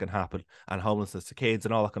worst thing that can happen, and homelessness to kids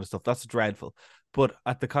and all that kind of stuff. That's dreadful. But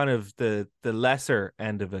at the kind of the lesser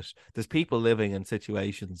end of it, there's people living in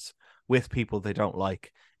situations with people they don't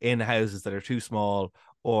like in houses that are too small,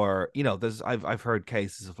 or, you know, I've heard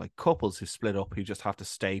cases of like couples who split up who just have to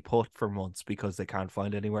stay put for months because they can't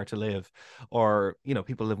find anywhere to live, or, you know,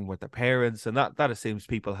 people living with their parents, and that assumes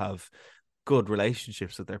people have good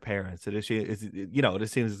relationships with their parents. It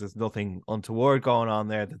assumes there's nothing untoward going on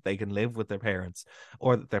there, that they can live with their parents,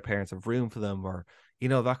 or that their parents have room for them, or, you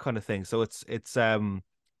know, that kind of thing. So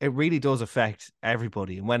it really does affect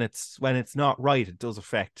everybody, and when it's not right, it does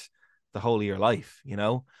affect the whole of your life, you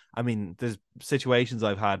know. I mean, there's situations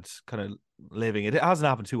I've had kind of living, it hasn't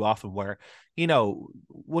happened too often, where, you know,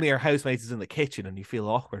 one of your housemates is in the kitchen and you feel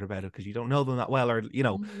awkward about it because you don't know them that well, or, you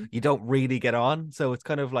know, you don't really get on. So it's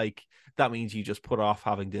kind of like, that means you just put off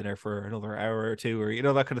having dinner for another hour or two, or, you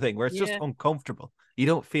know, that kind of thing, where it's just uncomfortable. You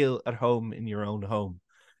don't feel at home in your own home,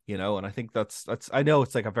 you know. And I think that's I know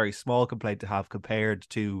it's like a very small complaint to have compared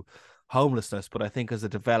to homelessness, but I think as a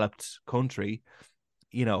developed country,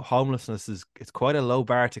 you know, homelessness it's quite a low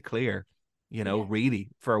bar to clear, you know, really,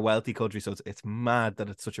 for a wealthy country. So it's mad that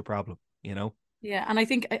it's such a problem, you know. Yeah, and I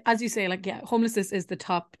think, as you say, like, yeah, homelessness is the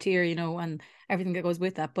top tier, you know, and everything that goes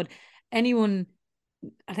with that. But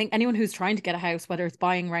I think anyone who's trying to get a house, whether it's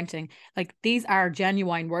buying, renting, like, these are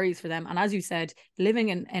genuine worries for them. And as you said, living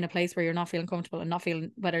in a place where you're not feeling comfortable and not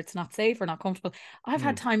feeling, whether it's not safe or not comfortable. I've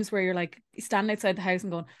had times where you're like standing outside the house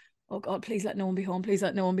and going, oh God, please let no one be home. Please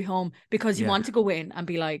let no one be home. Because you want to go in and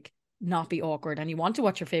be like, not be awkward. And you want to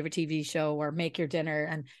watch your favorite TV show or make your dinner.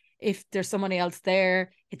 And if there's somebody else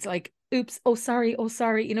there, it's like, oops, oh, sorry.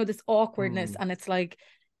 You know, this awkwardness. And it's like,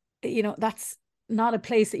 you know, that's not a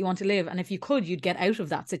place that you want to live. And if you could, you'd get out of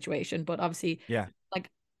that situation. But obviously, like,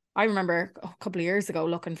 I remember a couple of years ago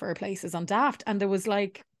looking for places on Daft, and there was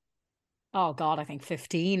like, oh God, I think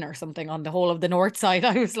 15 or something on the whole of the north side.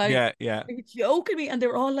 I was like, are you joking me? And they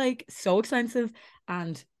were all like so expensive,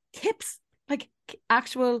 and tips, like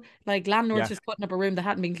actual, like, landlords just putting up a room that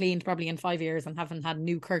hadn't been cleaned probably in 5 years and haven't had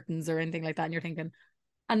new curtains or anything like that. And you're thinking,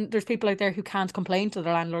 and there's people out there who can't complain to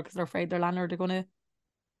their landlord because they're afraid their landlord are going to.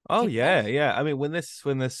 Oh yeah. I mean, when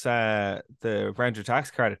the renter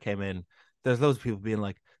tax credit came in, there's loads of people being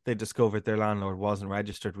like, they discovered their landlord wasn't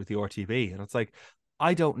registered with the RTB, and it's like,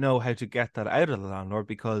 I don't know how to get that out of the landlord,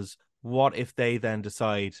 because what if they then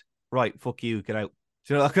decide, right, fuck you, get out?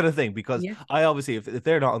 Do you know, that kind of thing? Because I obviously, if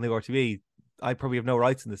they're not on the RTB, I probably have no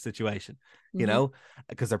rights in this situation, you know,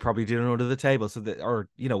 because they're probably doing it under the table. So that, or,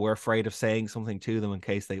 you know, we're afraid of saying something to them in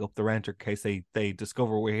case they up the rent, or in case they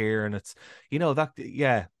discover we're here. And it's, you know, that,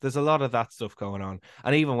 there's a lot of that stuff going on.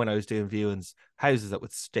 And even when I was doing viewings, houses that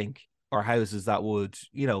would stink, or houses that would,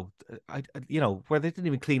 you know, where they didn't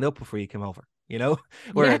even clean up before you came over, you know,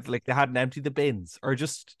 where like they hadn't emptied the bins, or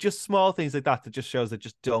just small things like that just shows that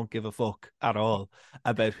just don't give a fuck at all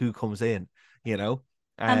about who comes in, you know.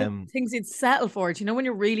 And things you'd settle for it, you know, when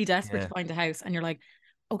you're really desperate to find a house and you're like,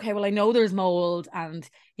 okay, well, I know there's mold, and,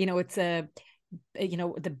 you know, it's you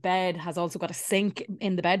know, the bed has also got a sink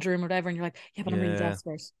in the bedroom or whatever, and you're like, yeah, but I'm really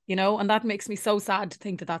desperate, you know. And that makes me so sad to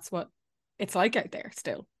think that that's what it's like out there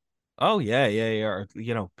still. Oh yeah. Or,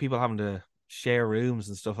 you know, people having to share rooms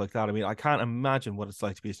and stuff like that. I mean, I can't imagine what it's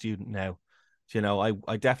like to be a student now. You know,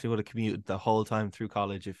 I definitely would have commuted the whole time through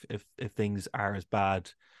college if things are as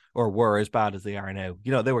bad, or were as bad as they are now.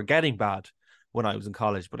 You know, they were getting bad when I was in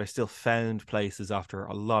college, but I still found places after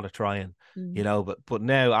a lot of trying, you know, but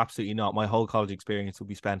now absolutely not. My whole college experience will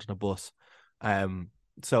be spent on a bus.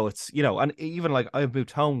 So it's, you know, and even like I've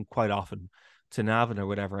moved home quite often to Navan or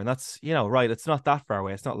whatever, and that's, you know, right, it's not that far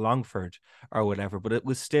away, it's not Longford or whatever, but it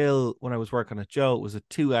was still, when I was working at Joe, it was a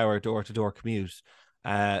 2-hour door-to-door commute.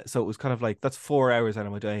 So it was kind of like, that's 4 hours out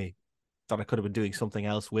of my day that I could have been doing something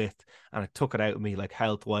else with, and it took it out of me, like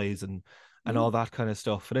health wise and all that kind of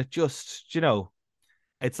stuff. And it just, you know,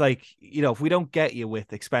 it's like, you know, if we don't get you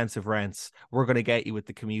with expensive rents, we're going to get you with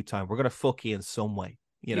the commute time. We're going to fuck you in some way,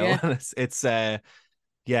 you know. And it's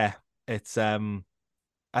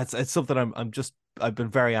something I've been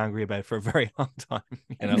very angry about for a very long time,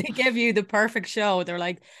 you know. They give you the perfect show. They're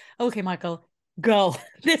like, okay, Michael, go.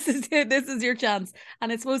 This is it. This is your chance.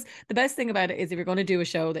 And I suppose the best thing about it is, if you're going to do a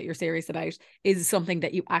show that you're serious about, is something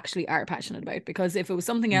that you actually are passionate about. Because if it was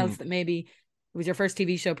something else that maybe it was your first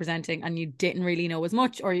TV show presenting and you didn't really know as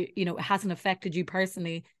much, or, you know, it hasn't affected you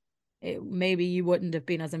personally, maybe you wouldn't have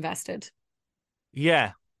been as invested.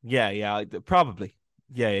 Yeah, probably.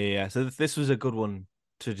 Yeah. So this was a good one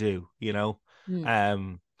to do, you know.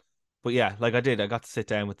 But yeah, like I got to sit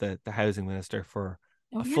down with the housing minister for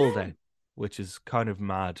a full day, which is kind of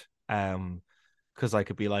mad. Because I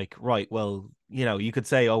could be like, right, well, you know, you could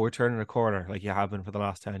say, oh, we're turning a corner like you have been for the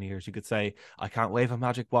last 10 years. You could say, I can't wave a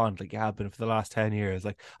magic wand like you have been for the last 10 years.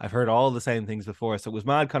 Like I've heard all the same things before. So it was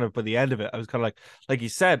mad kind of by the end of it. I was kind of like you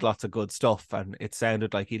said, lots of good stuff. And it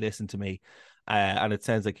sounded like he listened to me. And it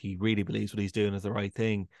sounds like he really believes what he's doing is the right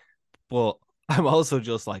thing. But I'm also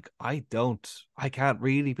just like, I can't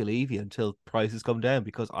really believe you until prices come down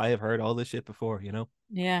because I have heard all this shit before, you know?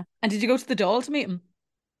 Yeah. And did you go to the Dáil to meet him?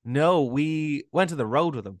 No, we went to the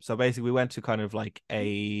road with him. So basically we went to kind of like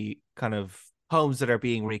a kind of homes that are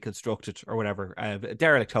being reconstructed or whatever,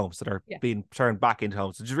 derelict homes that are being turned back into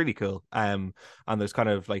homes, which is really cool. And there's kind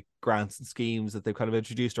of like grants and schemes that they've kind of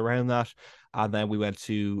introduced around that. And then we went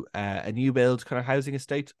to a new build kind of housing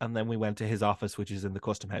estate, and then we went to his office, which is in the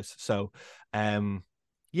Custom House. So,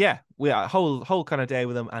 yeah, we had a whole kind of day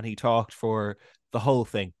with him, and he talked for the whole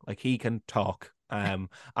thing. Like he can talk. And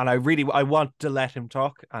I want to let him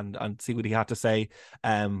talk and see what he had to say.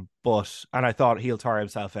 And I thought he'll tire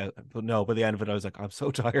himself out, but no, by the end of it, I was like, I'm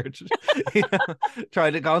so tired. You know,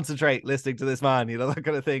 trying to concentrate listening to this man, you know, that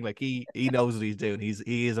kind of thing. Like he knows what he's doing.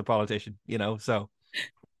 He is a politician, you know, so.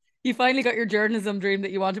 You finally got your journalism dream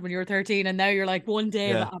that you wanted when you were 13, and now you're like, one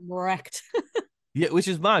day I'm wrecked. Yeah, which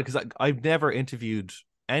is mad because I've never interviewed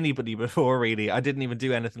anybody before, really. I didn't even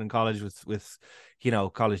do anything in college with you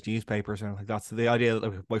know, college newspapers or anything like that. So the idea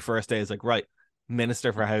that my first day is like, right,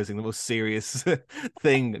 Minister for Housing, the most serious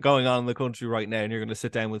thing going on in the country right now, and you're going to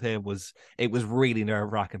sit down with him, was really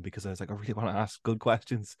nerve-wracking because I was like, I really want to ask good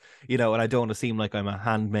questions, you know, and I don't want to seem like I'm a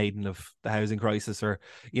handmaiden of the housing crisis or,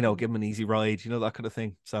 you know, give him an easy ride, you know, that kind of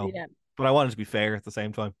thing. So, but I wanted to be fair at the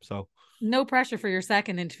same time, so. No pressure for your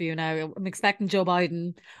second interview now. I'm expecting Joe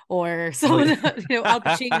Biden or someone, you know, Al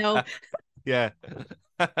Pacino. Yeah.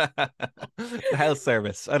 The health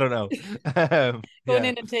service. I don't know. Going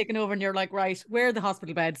in and taking over, and you're like, right, where are the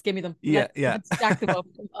hospital beds? Give me them. Let's stack them up.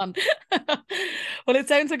 Well, it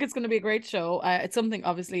sounds like it's going to be a great show. It's something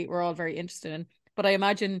obviously we're all very interested in. But I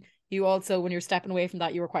imagine you also, when you're stepping away from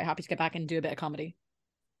that, you were quite happy to get back and do a bit of comedy.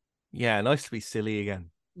 Yeah, nice to be silly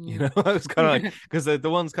again. You know, I was kind of like, because the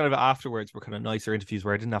ones kind of afterwards were kind of nicer interviews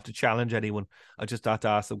where I didn't have to challenge anyone. I just had to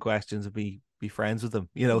ask them questions and be friends with them,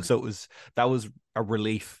 you know. So that was a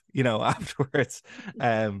relief, you know, afterwards.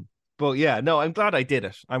 But yeah, no, I'm glad I did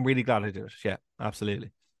it. I'm really glad I did it. Yeah,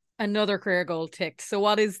 absolutely. Another career goal ticked. So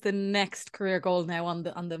what is the next career goal now on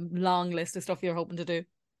the long list of stuff you're hoping to do?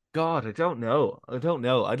 God, I don't know.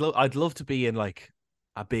 I'd love to be in like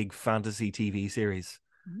a big fantasy TV series.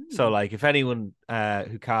 So like if anyone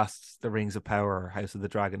who casts the Rings of Power or House of the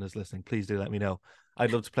Dragon is listening, please do let me know.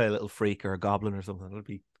 I'd love to play a little freak or a goblin or something. That'd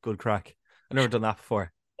be good crack. I've never done that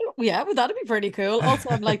before. Yeah, well, that'd be pretty cool. Also,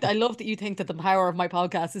 I love that you think that the power of my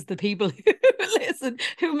podcast is the people who listen,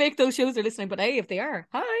 who make those shows are listening. But hey, if they are,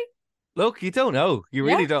 hi. Look, you don't know. You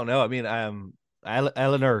really don't know. I mean,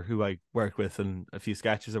 Eleanor, who I worked with in a few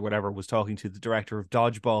sketches or whatever, was talking to the director of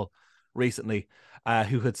Dodgeball recently,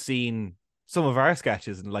 who had seen some of our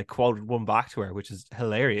sketches and like quoted one back to her, which is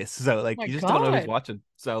hilarious. So like, you just don't know who's watching.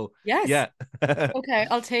 So yes, yeah. Okay,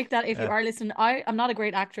 I'll take that. If you are listening, I'm not a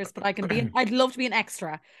great actress, but I can be. I'd love to be an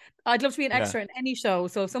extra. I'd love to be an extra in any show.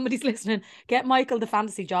 So if somebody's listening, get Michael the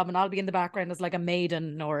fantasy job, and I'll be in the background as like a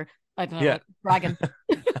maiden or I don't know, like a dragon.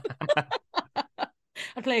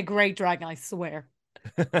 I'd play a great dragon, I swear.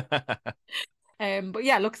 But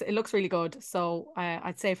yeah, it looks really good. So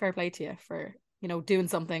I'd say fair play to you for, you know, doing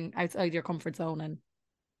something outside your comfort zone and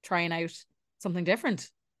trying out something different.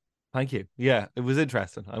 Thank you. Yeah, it was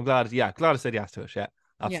interesting. I'm glad. Yeah, glad I said yes to it. Yeah,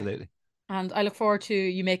 absolutely. Yeah. And I look forward to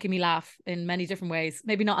you making me laugh in many different ways.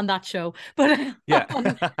 Maybe not on that show, but yeah.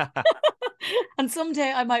 And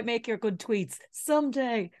someday I might make your good tweets.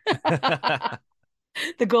 Someday.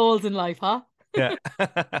 The goals in life, huh? Yeah.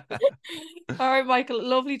 All right, Michael.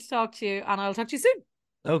 Lovely to talk to you, and I'll talk to you soon.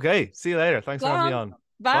 Okay. See you later. Thanks for having me on.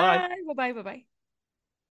 Bye. Bye. Bye.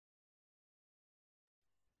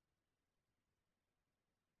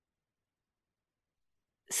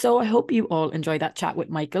 So I hope you all enjoyed that chat with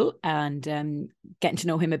Michael and getting to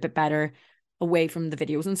know him a bit better away from the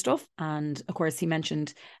videos and stuff. And of course, he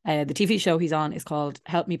mentioned the TV show he's on is called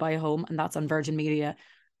Help Me Buy a Home, and that's on Virgin Media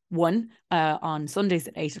 1 on Sundays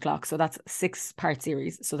at 8:00. So that's a 6-part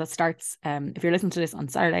series. So that starts, if you're listening to this on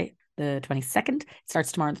Saturday, the 22nd, it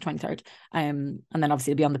starts tomorrow, the 23rd. And then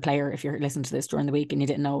obviously it'll be on the player if you're listening to this during the week and you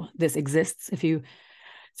didn't know this exists. If you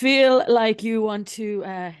feel like you want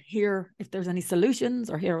to hear if there's any solutions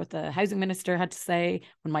or hear what the housing minister had to say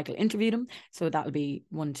when Michael interviewed him. So that'll be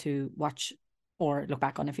one to watch or look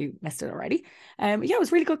back on if you missed it already. Yeah, it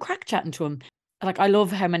was really good crack chatting to him. Like, I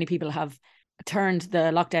love how many people have turned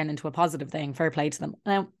the lockdown into a positive thing. Fair play to them.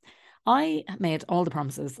 Now, I made all the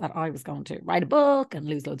promises that I was going to write a book and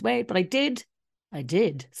lose loads of weight, but I did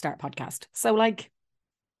start a podcast. So, like,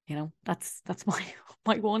 you know, that's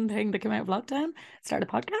my one thing that came out of lockdown. Start a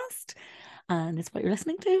podcast, and it's what you're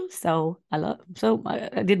listening to. So I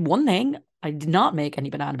did one thing. I did not make any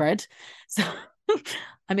banana bread. So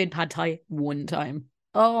I made pad thai one time.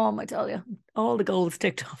 Oh, I tell you, all the goals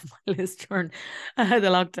ticked off my list during the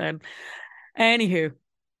lockdown. Anywho,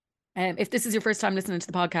 if this is your first time listening to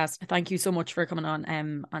the podcast, thank you so much for coming on.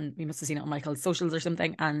 And you must have seen it on Michael's socials or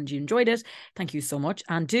something, and you enjoyed it. Thank you so much.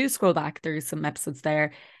 And do scroll back. There's some episodes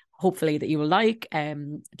there, hopefully, that you will like.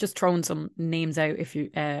 Just throwing some names out. If you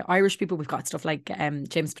Irish people, we've got stuff like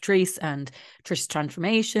James Patrice and Trish's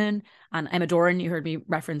Transformation, and Emma Doran. You heard me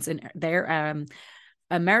reference in there.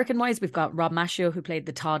 American wise, we've got Rob Maschio, who played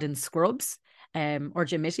the Todd in Scrubs, or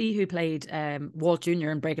Jim Mittee, who played Walt Jr.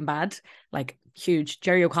 in Breaking Bad, like huge.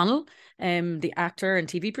 Jerry O'Connell, the actor and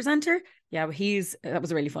TV presenter. Yeah, that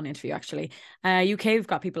was a really fun interview, actually. UK, we've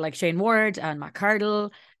got people like Shane Ward and Matt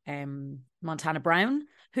Cardle, Montana Brown,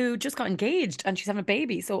 who just got engaged and she's having a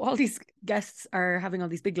baby. So all these guests are having all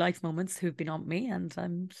these big life moments who've been on me, and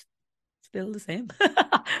I'm still the same.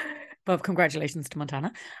 But congratulations to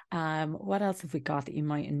Montana. What else have we got that you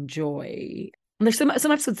might enjoy? And there's some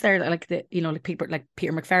episodes there that, like, like people like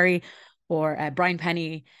Peter McFerry or Brian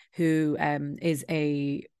Penny, who is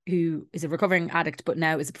a recovering addict but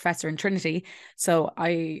now is a professor in Trinity. So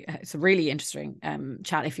it's a really interesting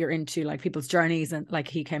chat if you're into like people's journeys, and like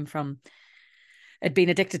he came from being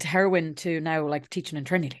addicted to heroin to now like teaching in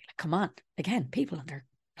Trinity. Like, come on, again, people and they're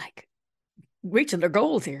like reaching their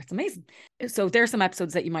goals here. It's amazing. So there's some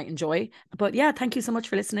episodes that you might enjoy. But yeah, thank you so much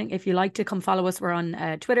for listening. If you like to come follow us, we're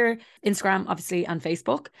on Twitter, Instagram, obviously, and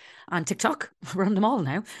Facebook and TikTok. We're on them all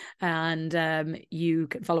now. And you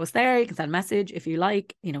can follow us there. You can send a message if you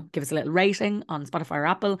like, give us a little rating on Spotify or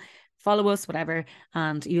Apple. Follow us, whatever,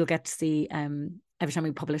 and you'll get to see every time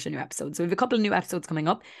we publish a new episode. So we have a couple of new episodes coming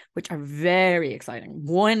up, which are very exciting.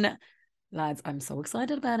 One, lads, I'm so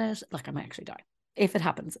excited about it. Like, I might actually die if it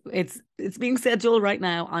happens. It's being scheduled right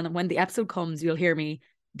now, and when the episode comes, you'll hear me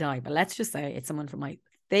die. But let's just say it's someone from my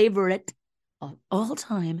favorite of all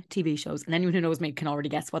time TV shows, and anyone who knows me can already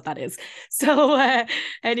guess what that is. So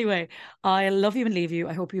anyway, I love you and leave you.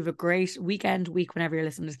 I hope you have a great week, whenever you're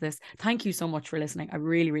listening to this. Thank you so much for listening. I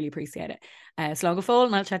really, really appreciate it. Slán go fóill,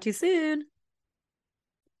 and I'll chat to you soon.